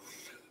whatever.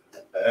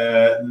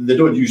 They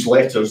don't use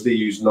letters, they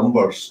use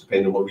numbers,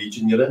 depending on what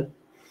region you're in.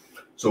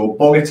 So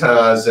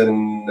Bogotá is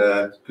in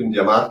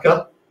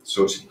Cundinamarca,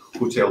 so it's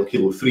Hotel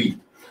Kilo 3.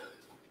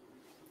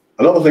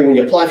 Another thing, when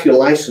you apply for your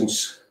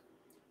license,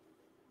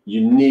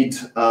 you need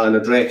an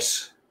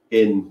address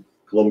in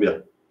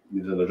Colombia.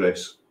 You need an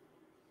address.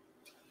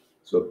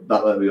 So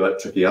that might be a bit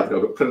tricky. I've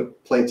got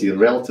plenty of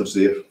relatives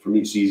there. For me,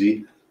 it's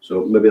easy.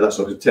 So maybe that's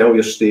a hotel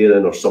you're staying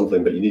in or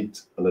something, but you need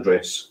an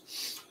address.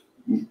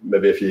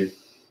 Maybe if you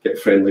get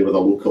friendly with a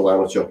local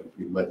amateur,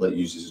 you might let you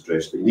use his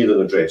address, but you need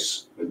an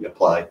address when you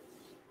apply.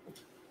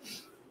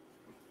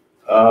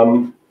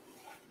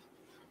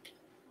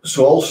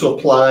 So I also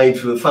applied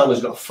for the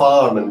family's got a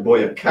farm in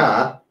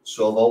Boyacá.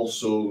 So I've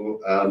also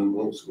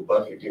let's go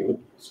back again.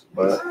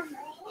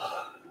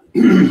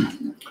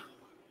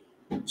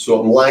 So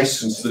I'm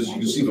licensed, as you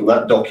can see from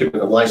that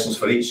document, I'm licensed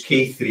for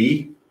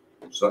HK3.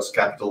 So that's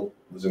capital,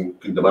 was in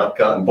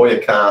Cundinamarca, and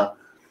Boyacá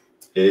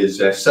is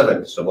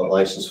 7. So I'm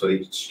licensed for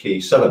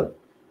HK7.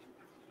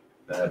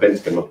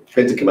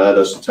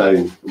 Benticamada's the town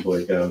in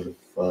Boyacá,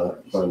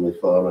 family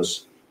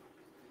farmers.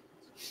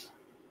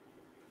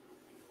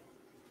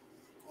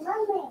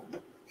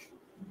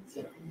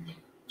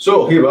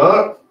 So here we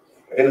are.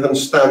 Anything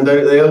stand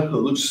out there that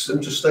looks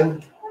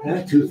interesting?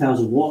 Yeah,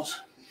 2,000 watts.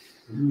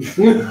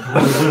 Yeah,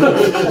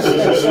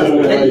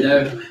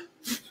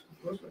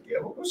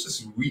 what's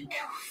this weak,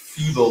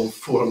 feeble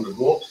 400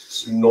 watts?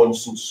 It's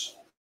nonsense.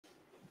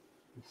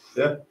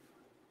 Yeah,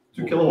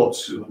 2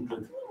 kilowatts.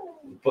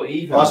 But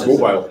even That's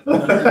mobile.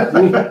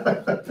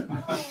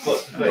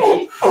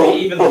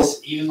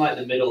 even like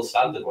the middle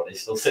standard one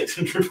is still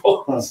 600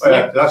 watts. Oh,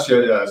 yeah, that's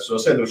yeah. So I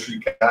said there were 3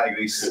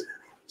 categories: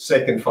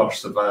 second,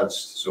 first,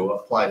 advanced. So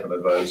apply for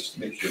advanced.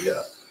 Make sure you get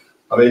it.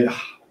 I mean,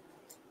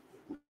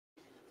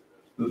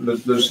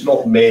 there's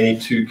not many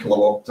 2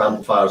 kilowatt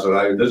amplifiers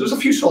around. There's a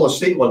few solid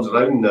state ones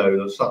around now.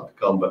 They're starting to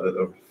come, but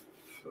they're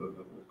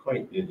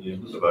quite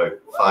about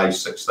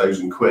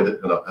 5,000–6,000 quid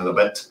in a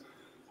bit.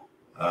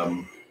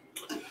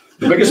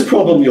 The biggest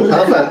problem you'll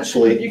have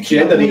actually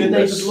generating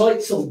this.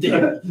 Lights on,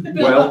 dear.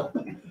 Well,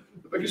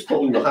 the biggest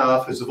problem you'll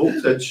have is the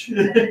voltage.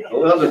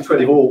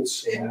 120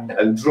 volts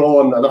and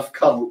drawing enough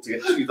current to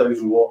get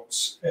 2,000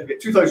 watts. To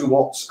get 2,000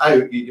 watts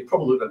out, you're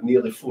probably looking at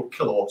nearly 4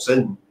 kilowatts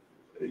in.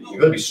 You're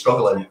going to be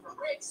struggling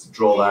to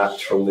draw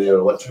that from the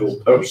electrical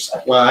power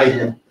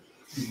supply.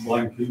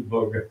 VH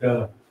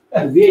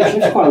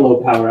is quite a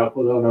low power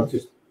output, though, I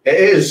noticed. It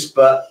is,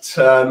 but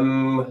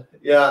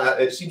yeah,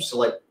 it seems to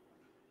like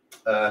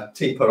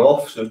taper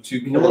off. So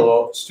 2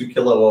 kilowatts, 2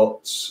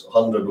 kilowatts,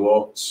 100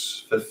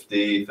 watts,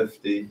 50,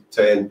 50,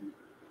 10.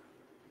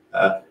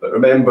 But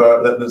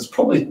remember that there's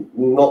probably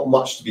not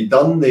much to be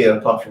done there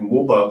apart from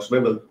mobiles.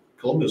 Remember,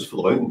 Colombia's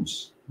full of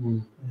mountains.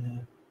 Mm. Yeah.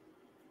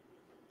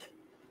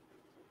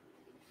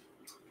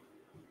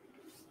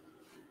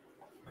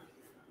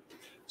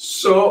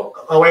 So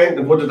I went,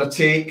 and what did I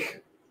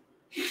take?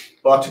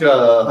 Well, I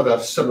had a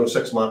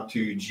 706 Mark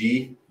II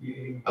G,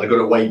 and I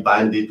got it wide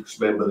banded because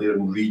remember they're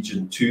in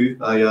Region 2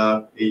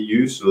 AU,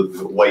 so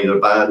they've got wider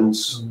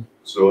bands.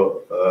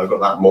 So I got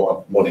that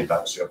modded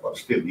that set up.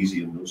 It's fairly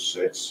easy in those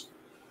sets.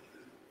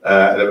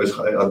 And it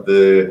had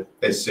the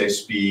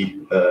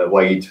SSB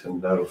wide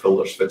and narrow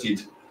filters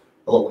fitted,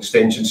 a little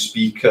extension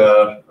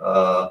speaker,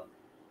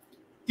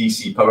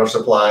 DC power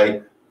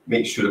supply,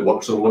 make sure it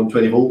works on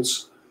 120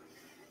 volts.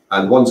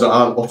 And ones that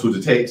aren't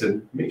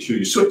auto-detecting, make sure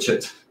you switch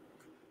it.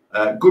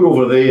 Going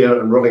over there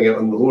and running it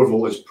on the lower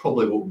voltage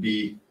probably won't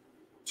be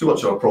too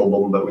much of a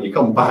problem, but when you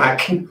come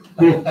back,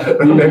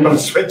 remember to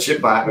switch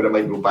it back when it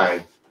might go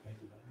bang.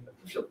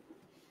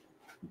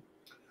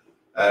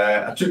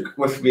 I took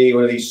with me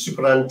one of these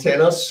super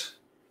antennas.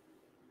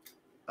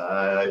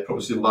 You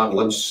probably see Martin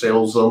Lynch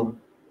sells them.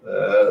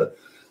 The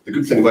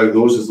good thing about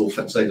those is they'll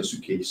fit inside a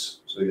suitcase.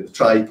 So you get the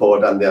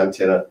tripod and the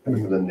antenna,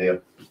 everything in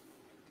there.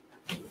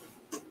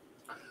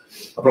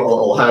 I brought a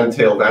little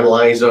handheld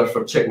analyzer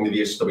for checking the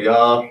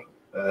VSWR.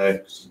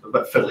 It's a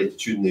bit fiddly to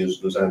tune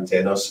those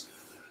antennas.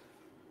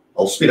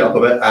 I'll speed it up a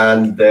bit,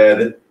 and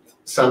the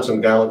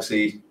Samsung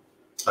Galaxy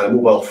and a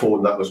mobile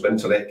phone that was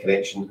internet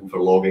connection and for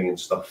logging and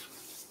stuff.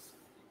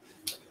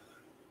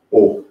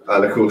 Oh,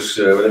 and of course,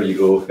 whenever you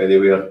go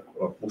anywhere,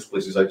 or most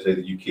places outside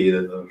the UK,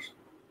 there's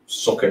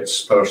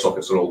sockets, power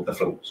sockets are all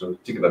different, so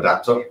take an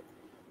adapter.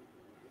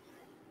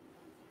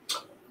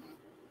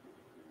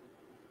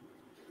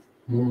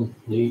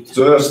 Neat.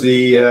 So there's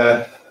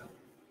the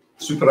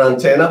super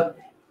antenna,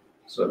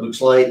 so it looks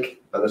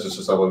like, and this is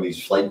just one of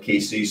these flight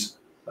cases.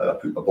 I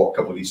bought a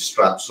couple of these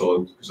straps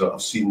on because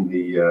I've seen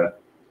the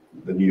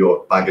New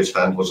York baggage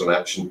handlers in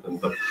action, and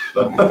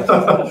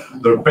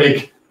they're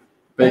big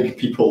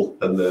people,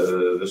 and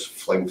they're just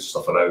fling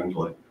stuff around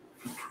like.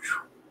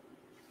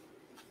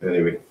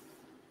 Anyway,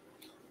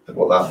 didn't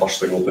want that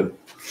bursting open.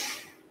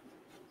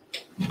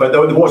 But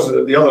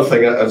the other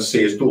thing I'd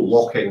say is don't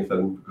lock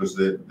anything, because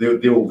they'll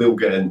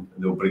get in and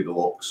they'll break the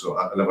lock. So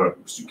I never,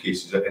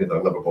 suitcases, anything, I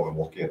never bother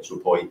locking it. It's no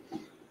point.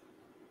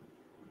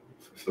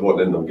 If they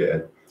want in, they'll get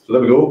in. So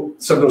there we go.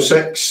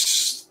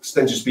 706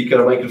 extension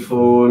speaker,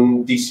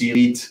 microphone, DC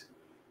lead,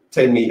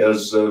 10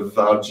 meters of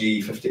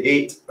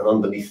RG58, and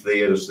underneath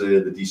there is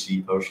the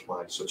DC power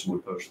supply, switch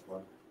mode power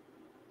supply.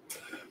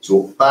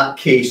 So that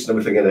case and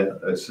everything in it,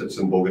 it's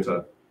in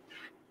Bogota.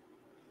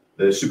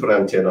 The super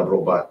antenna I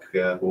brought back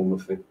home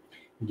with me.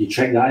 Did you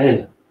check that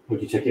in? Or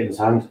did you check it in his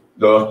hand?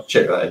 No,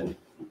 check that in.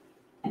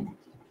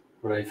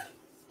 Right.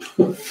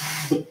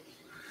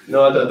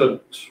 No, I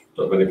don't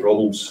have any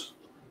problems.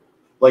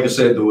 Like I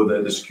said though,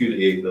 the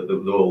security,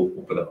 they'll all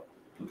open up,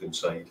 look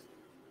inside.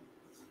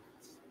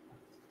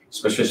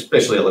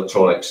 Especially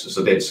electronics, it's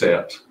a dead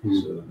cert,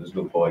 so there's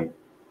no point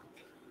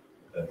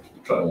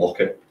trying to lock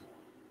it.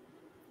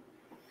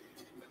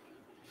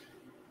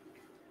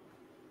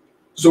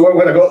 So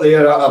when I got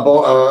there, I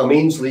bought a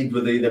mains lead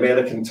with the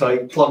American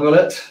type plug on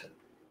it,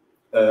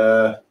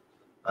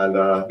 and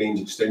a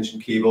mains extension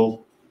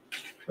cable.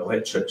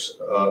 Electrics,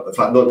 in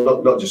fact,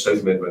 not just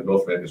South America, but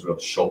North America is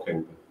really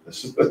shocking.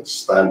 This is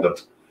standard.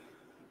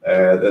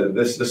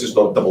 This is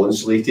not double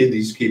insulated,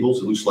 these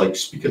cables, it looks like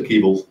speaker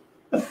cable.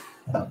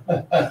 And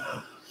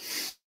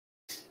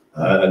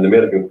the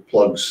American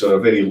plugs are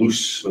very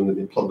loose when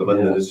they plug them in,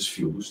 and they just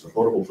feel loose. They're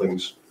horrible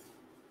things.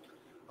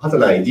 I had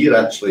an idea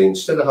actually,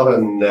 instead of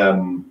having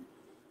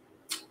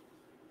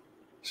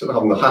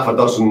half a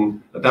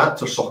dozen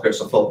adapter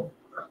sockets, I thought,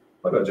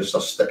 why not just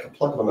stick a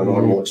plug on a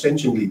normal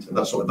extension lead, and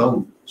that's what I've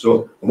done.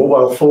 So a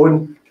mobile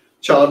phone,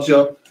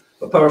 charger,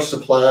 a power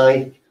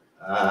supply,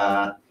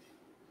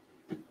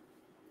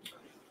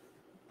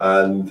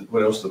 and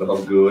what else did I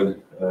have going?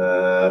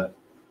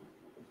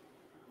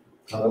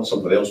 I had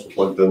something else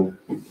plugged in,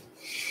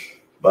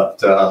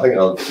 but I think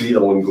I'll 3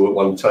 of them on go at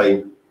one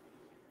time.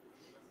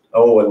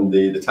 Oh, and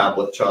the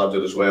tablet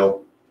charger as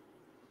well.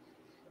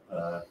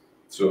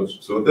 So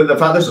in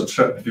fact, there's a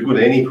trip. If you're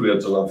going anywhere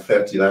to have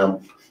 30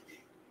 amp,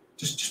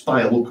 just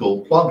buy a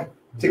local plug.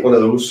 Take one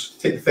of those.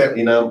 Take the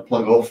 13 amp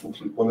plug off and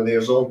put one of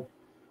theirs on.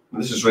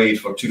 And this is rated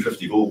for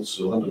 250 volts,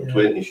 so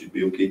 120 should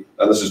be okay.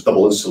 And this is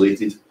double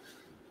insulated.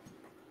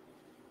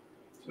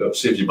 So it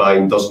saves you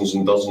buying dozens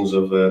and dozens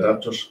of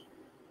adapters.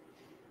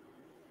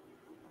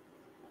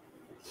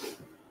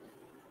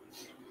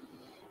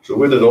 So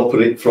where did it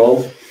operate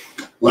from?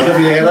 La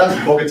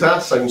Riviera, Bogota,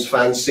 sounds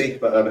fancy,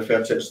 but I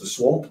refer to it as the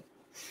swamp.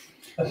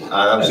 That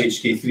was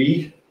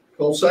HK3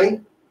 call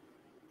sign.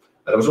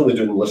 And I was only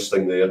doing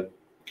listing there.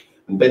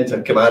 And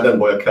Benta Commander in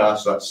Boyacá,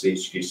 so that's the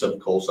HK7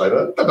 call sign.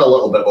 I did a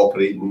little bit of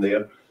operating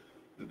there.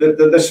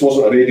 This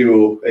wasn't a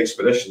radio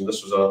expedition,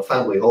 this was a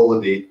family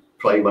holiday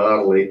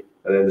primarily,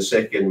 and then the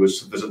second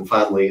was visiting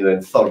family, and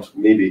then third,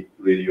 maybe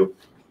radio.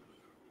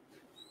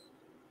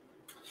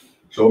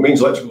 So it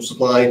means electrical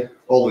supply,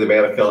 all of the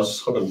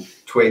Americas,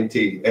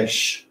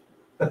 120-ish,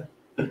 at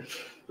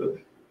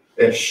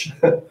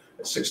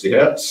 60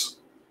 hertz.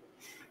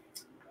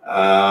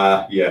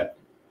 Yeah,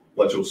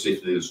 electrical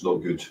safety is not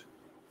good.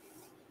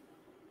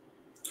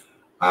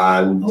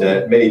 And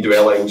many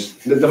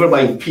dwellings, never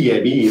mind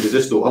PME, they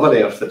just don't have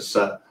an earth. It's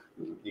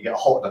you get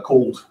hot and a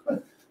cold,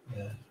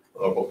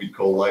 or what we'd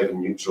call live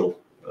and neutral.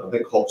 I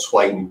think hot's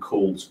white and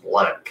cold's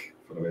black,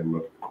 if I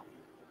remember.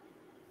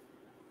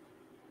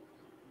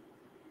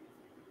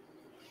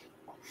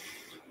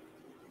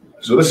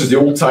 So this is the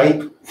old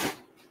type.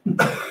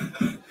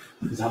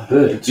 Is that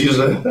bird? These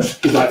are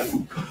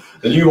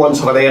the new ones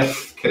have an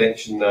earth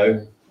connection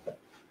now.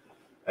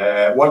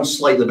 One's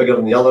slightly bigger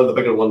than the other. The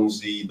bigger one's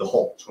the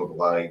hot or the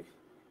live.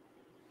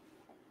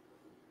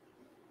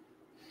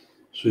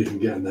 So you can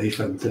get a knife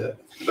into it.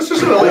 This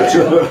is an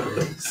electrical.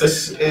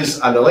 This is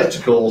an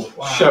electrical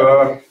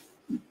shower,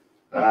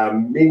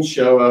 main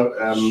shower,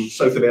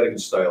 South American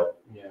style.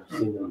 Yeah, I've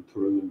seen them in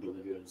Peru and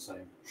Bolivia and the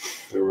same.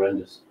 They're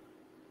horrendous.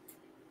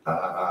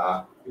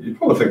 You're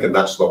probably thinking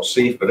that's not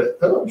safe, but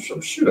I'm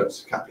sure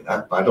it can't be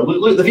that bad.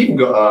 Look, they've even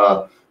got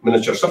a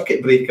miniature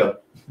circuit breaker.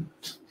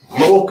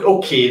 Well,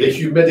 okay, the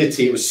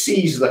humidity, it was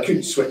seasoned, I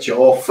couldn't switch it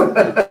off, so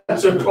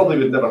it probably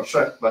would never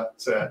trip,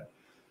 but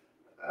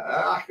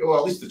well,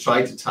 at least they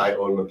tried to tie it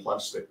on with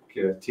plastic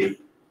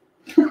tape.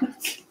 If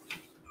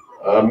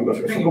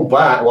you go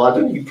back, well, I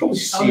don't think you can probably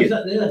see it.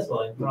 That's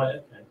fine, right,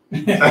 okay.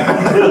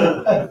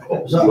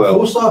 Was that a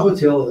 4-star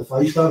hotel or the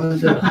 5-star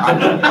hotel?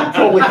 You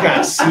probably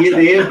can't see it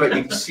there, but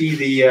you can see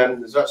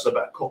there's actually a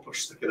bit of copper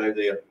sticking out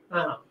there.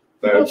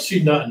 I've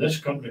seen that in this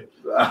country.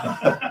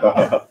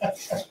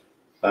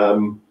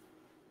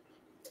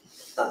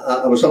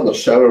 I was having a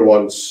shower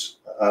once,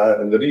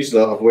 and the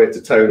reason I went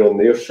to town on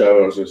their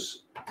showers is,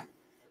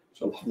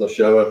 so I'm having a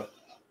shower,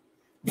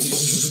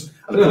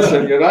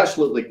 and you're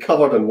absolutely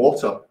covered in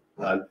water.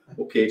 And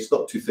okay, it's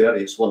not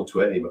 230, it's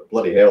 120, but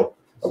bloody hell,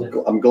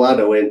 I'm glad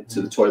I went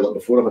to the toilet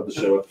before I had the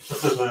shower.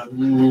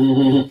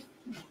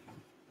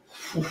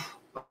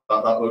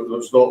 that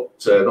was not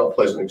a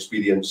pleasant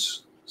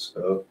experience.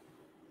 So,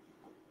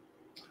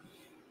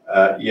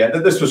 yeah,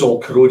 this was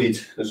all corroded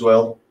as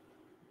well.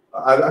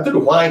 I don't know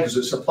why, because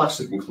it's a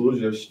plastic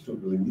enclosure. You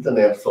don't really need an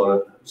earth on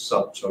it as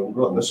such. I'm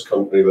not in this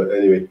country, but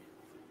anyway.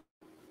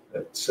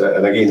 It's,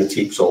 and again, the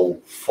tape's all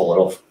fallen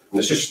off. And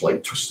it's just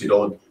like twisted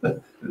on.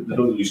 They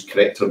don't use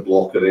corrector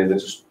block or anything,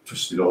 it's just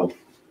twisted on.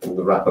 And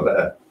they wrap a bit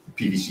of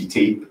PVC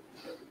tape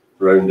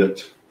around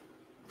it.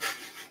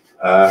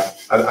 And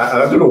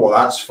I don't know what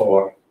that's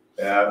for.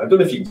 I don't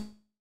know if you can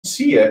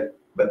see it,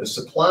 but the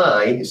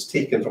supply is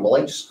taken from a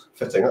light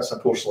fitting. That's a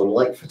porcelain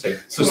light fitting.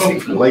 So it's taken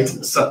from the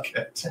lighting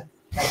circuit.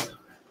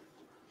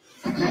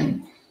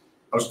 I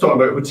was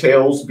talking about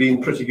hotels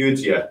being pretty good.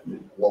 Yeah,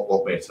 a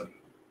lot better.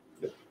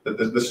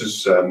 This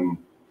is my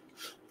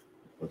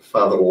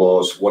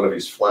father-in-law's, one of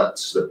his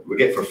flats that we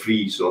get for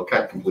free, so I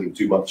can't complain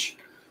too much.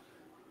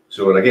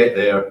 So when I get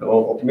there,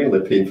 I'm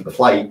mainly paying for the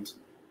flight.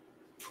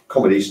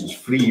 Accommodation's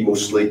free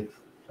mostly,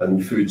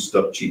 and food's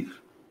dirt cheap.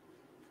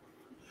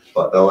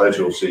 But the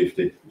electrical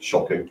safety,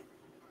 shocking.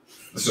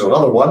 This is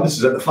another one. This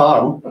is at the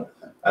farm,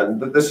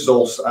 and this is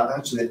all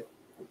actually.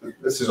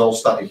 This is all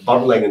started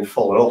burning and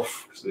falling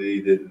off because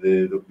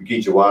the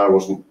gauge of wire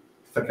wasn't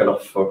thick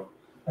enough for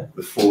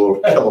the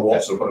 4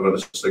 kilowatts or whatever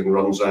this thing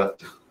runs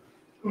at.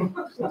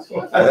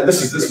 And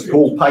this is the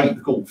cold pipe.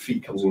 The cold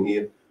feed comes in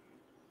here.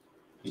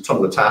 You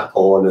turn the tap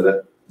on and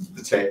it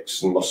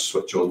detects and must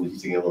switch on the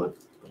heating element.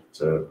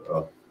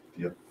 But,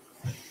 yeah,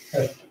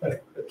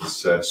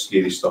 it's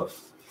scary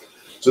stuff.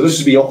 So this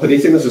is me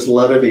operating. This is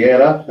La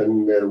Riviera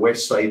in the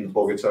west side of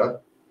Bogota,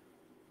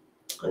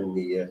 in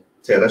the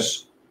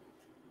terrace.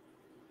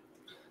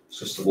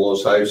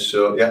 Sister-in-law's house.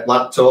 So yeah,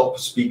 laptop,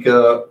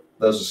 speaker,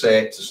 there's a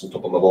set, it's on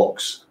top of my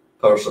box,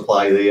 power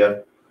supply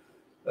there,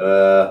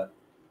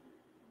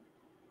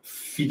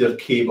 feeder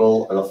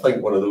cable, and I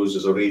think one of those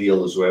is a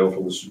radial as well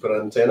from the super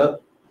antenna.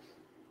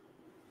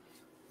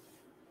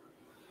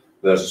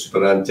 There's a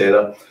super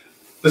antenna.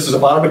 This is a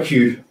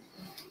barbecue.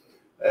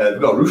 They've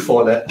got a roof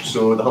on it,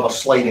 so they have a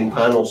sliding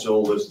panel, so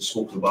all the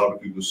smoke from the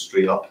barbecue goes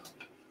straight up.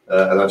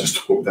 And I just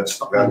hope that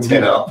stuck the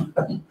antenna up.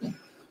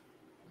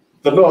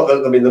 They're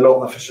not. I mean, they're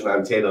not efficient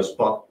antennas,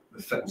 but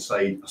they fit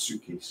inside a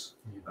suitcase,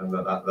 and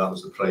that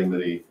was the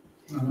primary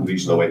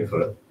reason I went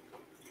for it.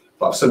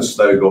 But I've since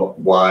now got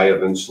wire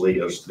and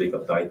insulators to make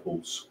up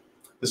dipoles.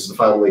 This is the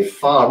family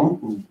farm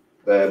in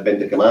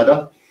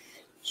Bendicamada,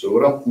 so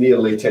we're up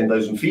nearly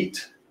 10,000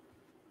 feet,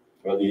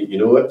 and you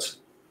know it.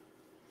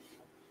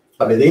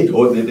 I mean, they're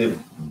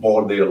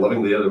born there,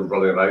 living there, they're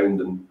running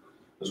around, and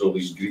there's all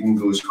these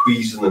gringos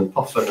wheezing and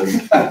puffing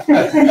and flaps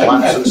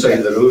outside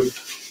the road.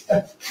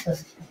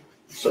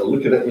 So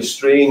looking at me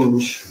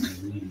strange.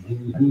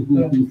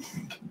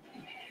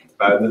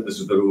 And this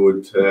is the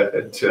road.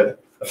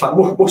 In fact,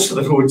 most of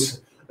the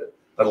roads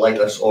are like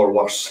this or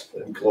worse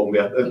in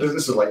Colombia.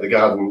 This is like the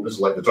garden, this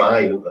is like the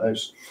drive in the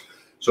house.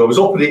 So I was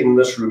operating in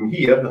this room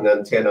here, and the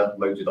antenna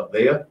mounted up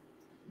there.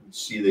 You can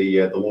see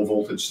the low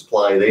voltage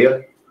supply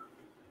there.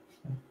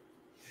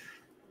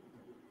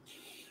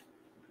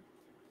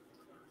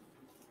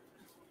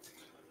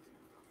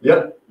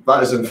 Yep,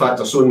 that is in fact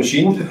a sewing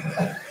machine.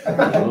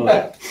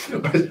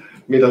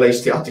 Made a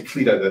nice tea. I had to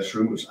clean out this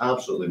room, it was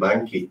absolutely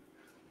manky.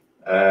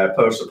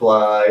 Power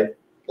supply,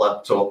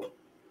 laptop,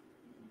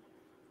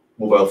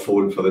 mobile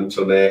phone for the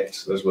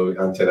internet. There's my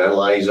antenna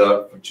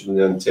analyzer for tuning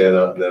the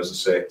antenna, and there's the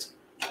set.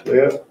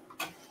 There.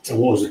 And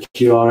what was the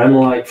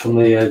QRM like from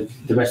the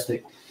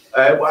domestic?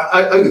 Well,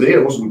 out there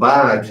it wasn't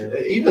bad.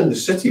 Even in the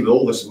city with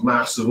all this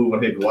massive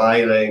overhead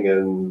wiring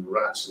and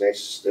rat's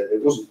nest,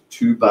 it wasn't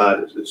too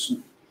bad. It's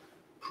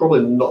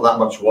probably not that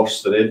much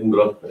worse than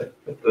Edinburgh,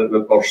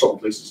 or some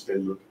places in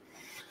Edinburgh.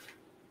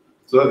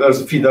 So there's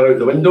the feeder out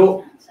the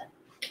window.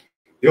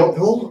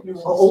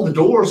 All the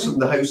doors in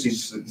the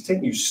houses, they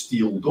tend to use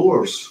steel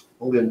doors.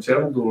 All the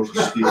internal doors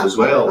are steel as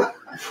well.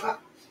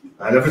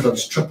 And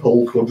everything's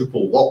triple,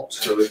 quadruple locked.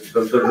 So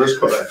there is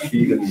quite a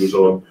feeding goes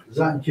on. Is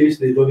that in case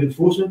they don't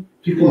enforcement?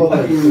 People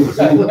are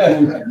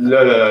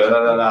No,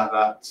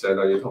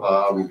 you have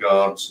armed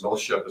guards,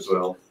 militia as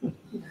well.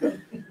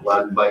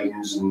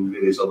 Landmines and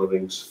various other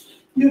things.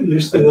 You're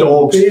used to The that,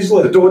 dogs,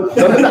 Paisley.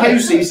 none of the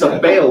houses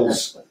have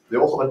bells. They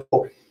all have a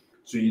dog.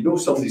 So you know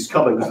somebody's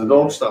coming because the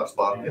dog starts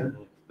barking.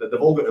 They've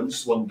all got at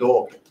least one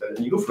dog. And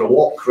you go for a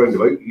walk round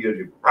about here,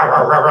 you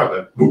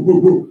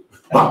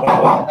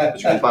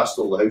as you go past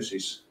all the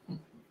houses.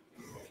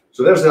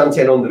 So there's the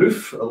antenna on the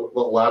roof, a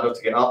little ladder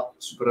to get up,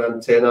 super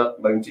antenna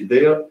mounted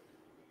there.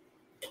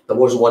 There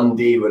was one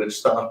day where it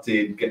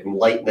started getting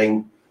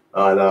lightning,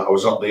 and I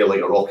was up there like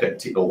a rocket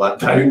taking all that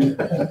down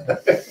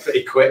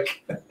pretty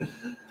quick.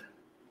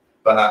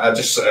 But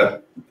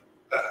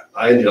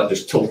I ended up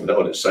just tilting it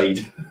on its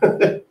side,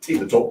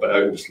 taking the top bit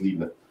out and just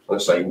leaving it on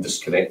its side and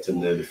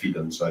disconnecting the feed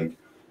inside.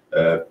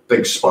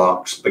 Big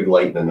sparks, big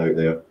lightning out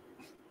there.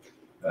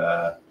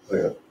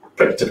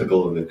 Pretty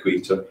typical of the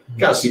equator.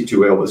 Can't see it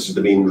too well, but this is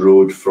the main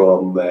road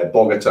from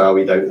Bogota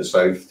way down to the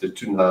south to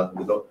Tunja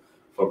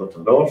further to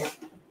the north.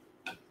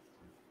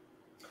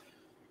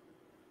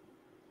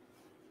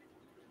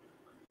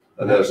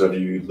 And there's a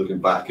view looking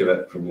back of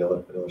it from the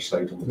other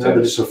side on the How did it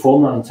terrace.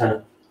 perform, that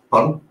antenna?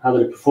 Pardon? How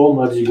did it perform?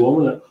 How did you go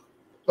on with it?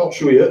 I'll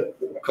show you.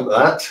 We'll come to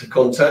that.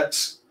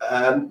 Contacts.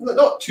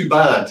 Not too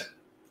bad.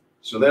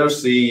 So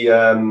there's the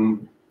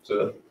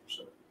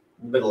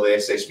middle of the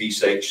SSB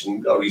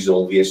section, got a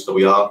reasonable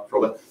VSWR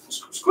from it.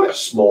 It's quite a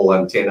small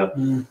antenna.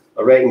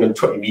 I reckon on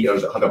 20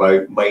 metres it had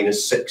about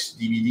 -6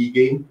 DVD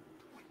gain.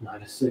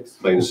 -6.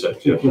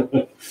 -6, yeah.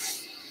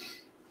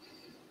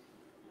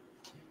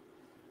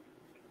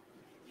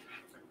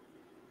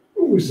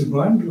 What was the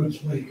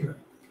bandwidth like?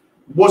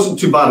 Wasn't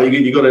too bad.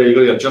 You got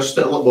to adjust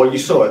it a lot more. You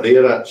saw it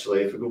there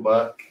actually. If we go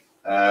back,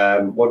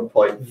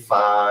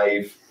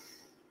 1.5.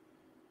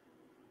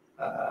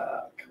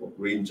 What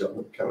range? I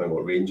can't remember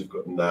what range I've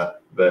got in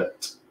that,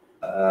 but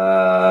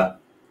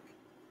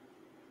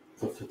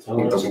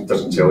it doesn't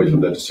tell you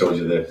from there. It just tells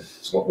you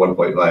it's what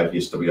 1.5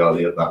 VSWR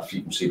there at that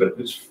frequency, but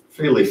it's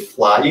fairly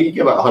flat. You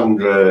give it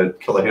 100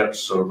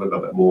 kilohertz or maybe a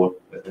bit more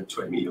at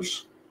 20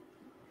 meters,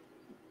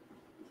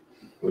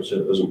 which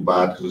isn't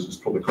bad because there's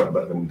probably quite a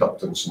bit of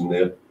inductance in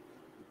there.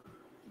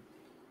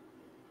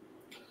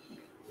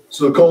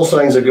 So the call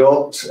signs I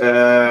got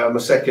on my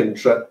second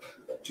trip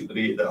to the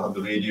rate that I had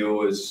the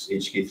radio is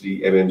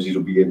HK3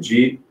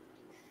 MM0BNG,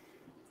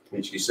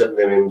 HK7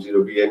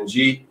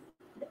 MM0BNG,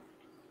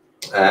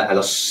 and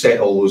I set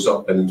all those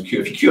up in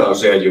Q. If you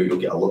QRZ, you'll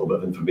get a little bit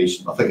of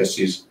information. I think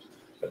it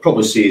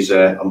probably says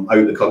I'm out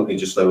of the country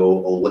just now.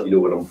 I'll let you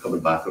know when I'm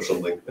coming back or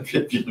something. If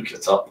you look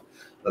it up,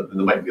 there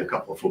might be a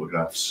couple of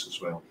photographs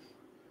as well.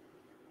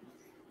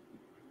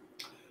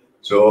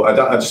 So I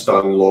just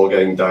done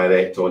logging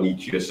direct on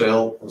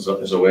EQSL as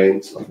I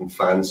went, nothing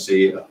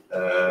fancy.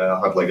 I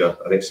had like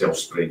an Excel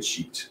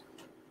spreadsheet.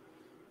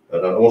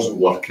 And I wasn't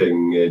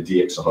working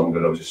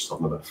DX100, I was just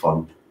having a bit of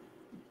fun.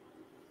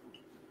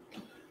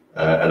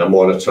 And I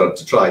monitored,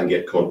 to try and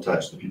get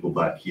contacts with the people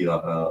back here,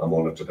 I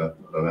monitored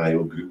an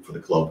IO group for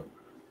the club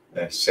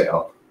set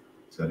up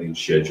to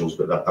arrange schedules,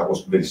 but that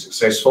wasn't very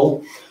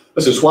successful.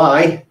 This is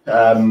why,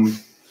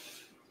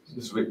 this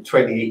is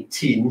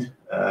 2018,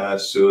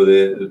 so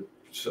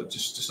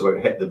just about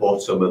hit the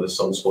bottom of the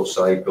sunspot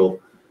cycle.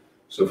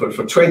 So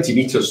for 20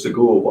 meters to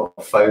go, what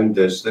I found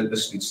is that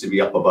this needs to be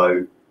up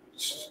about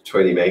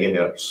 20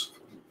 megahertz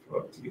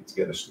to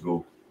get this to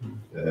go.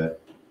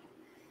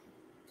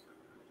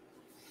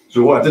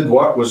 So what I did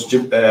work was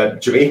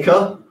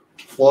Jamaica,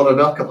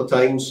 Florida a couple of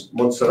times,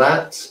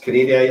 Montserrat,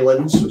 Canary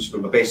Islands, which were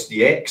my best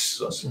DX,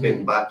 so that's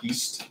getting back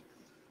east,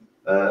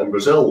 and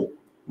Brazil.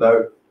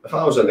 Now, if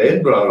I was in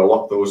Edinburgh and I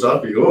looked those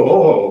up, you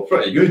go,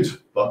 pretty good.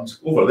 But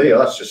over there,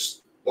 that's just,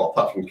 well,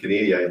 apart from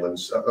Canary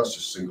Islands, that's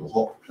just single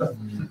hop.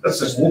 That's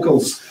just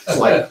locals. It's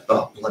like,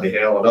 oh, bloody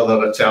hell,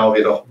 another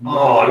Italian, oh,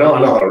 no,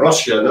 another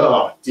Russian,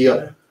 oh,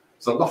 dear.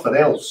 So nothing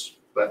else.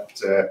 But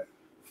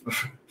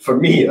for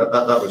me,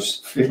 that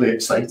was fairly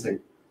exciting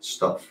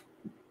stuff.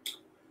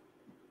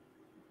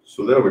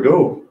 So there we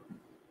go.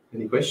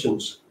 Any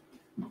questions?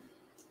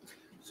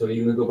 So are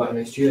you going to go back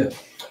next year?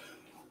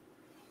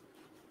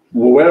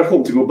 Well, we're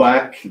hoping to go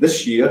back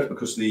this year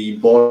because the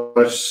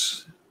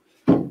boss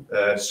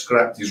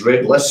scrapped his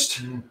red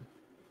list.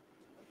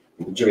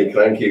 Jimmy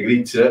Cranky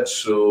agreed to it,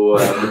 so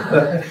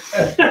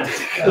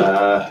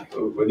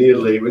we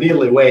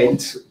nearly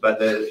went, but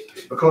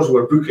because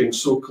we're booking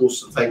so close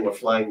to the time we're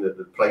flying,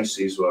 the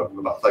prices were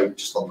about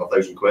just under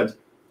 £1,000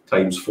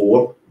 times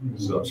 4,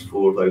 so that's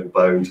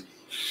 £4,000.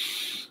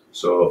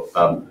 So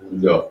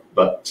no,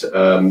 but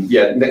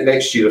yeah,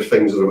 next year if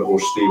things are a bit more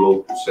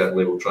stable,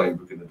 certainly we'll try and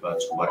book in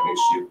advance, come back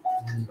next year.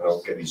 And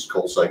I'll get these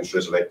call signs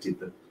resurrected.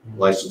 The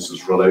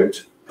licenses run out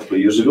a couple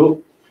of years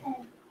ago.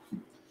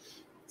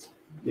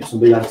 Get some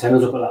big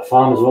antennas up at that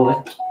farm as well,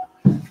 eh?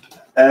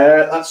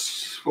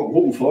 That's what I'm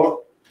hoping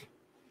for.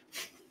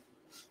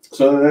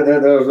 So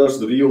there's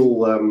the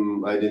real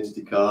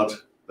identity card.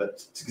 But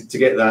to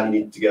get that, you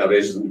need to get a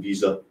resident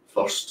visa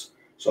first.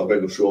 So I'm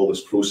going to go through all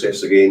this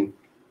process again.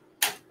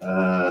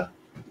 My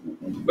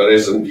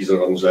resident visa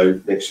runs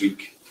out next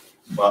week.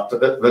 But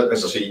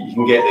as I say, you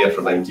can get there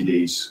for 90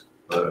 days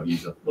without a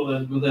visa.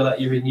 Will they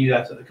let you renew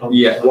that at the consulate?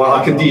 Yeah, well,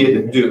 I can do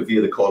it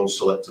via the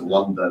consulate in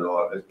London,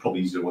 or it's probably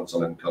easier once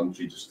I'm in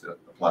country just to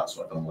apply. That's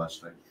what I've done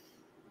last time.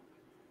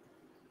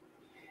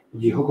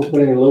 Did you hook up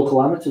with any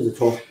local amateurs at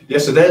all?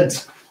 Yes, I did.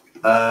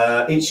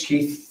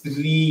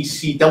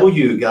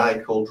 HK3CW guy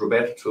called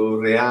Roberto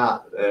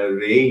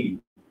Rey,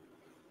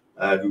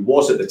 who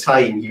was at the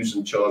time, he was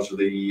in charge of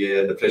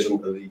the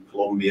president of the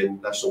Colombian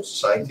National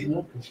Society.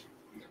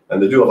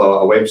 And they do have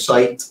a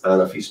website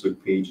and a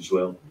Facebook page as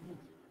well.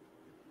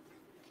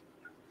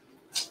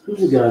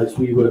 Who's the guy that's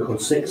we work on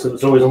 6, so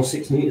it's always on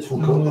 6 metres from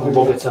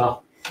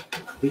Bogota?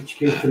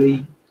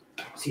 HK3,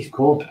 what's his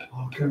called?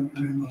 Oh, I can't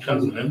remember.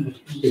 Can't remember.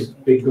 His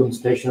big gun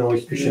station,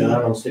 always fishing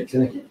around on 6,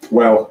 isn't he?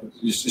 Well,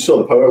 you saw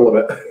the power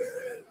limit.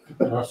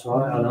 That's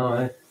right, I know,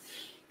 eh?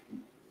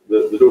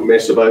 They don't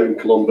mess about in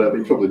Colombia, but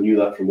you probably knew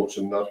that from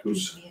watching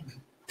Narcos.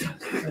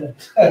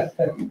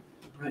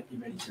 Right, you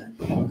ready, sir?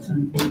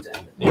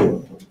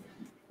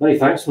 Many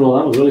thanks for all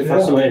that, was really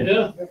fascinating.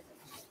 Yeah.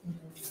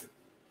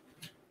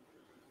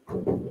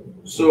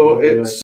 So it's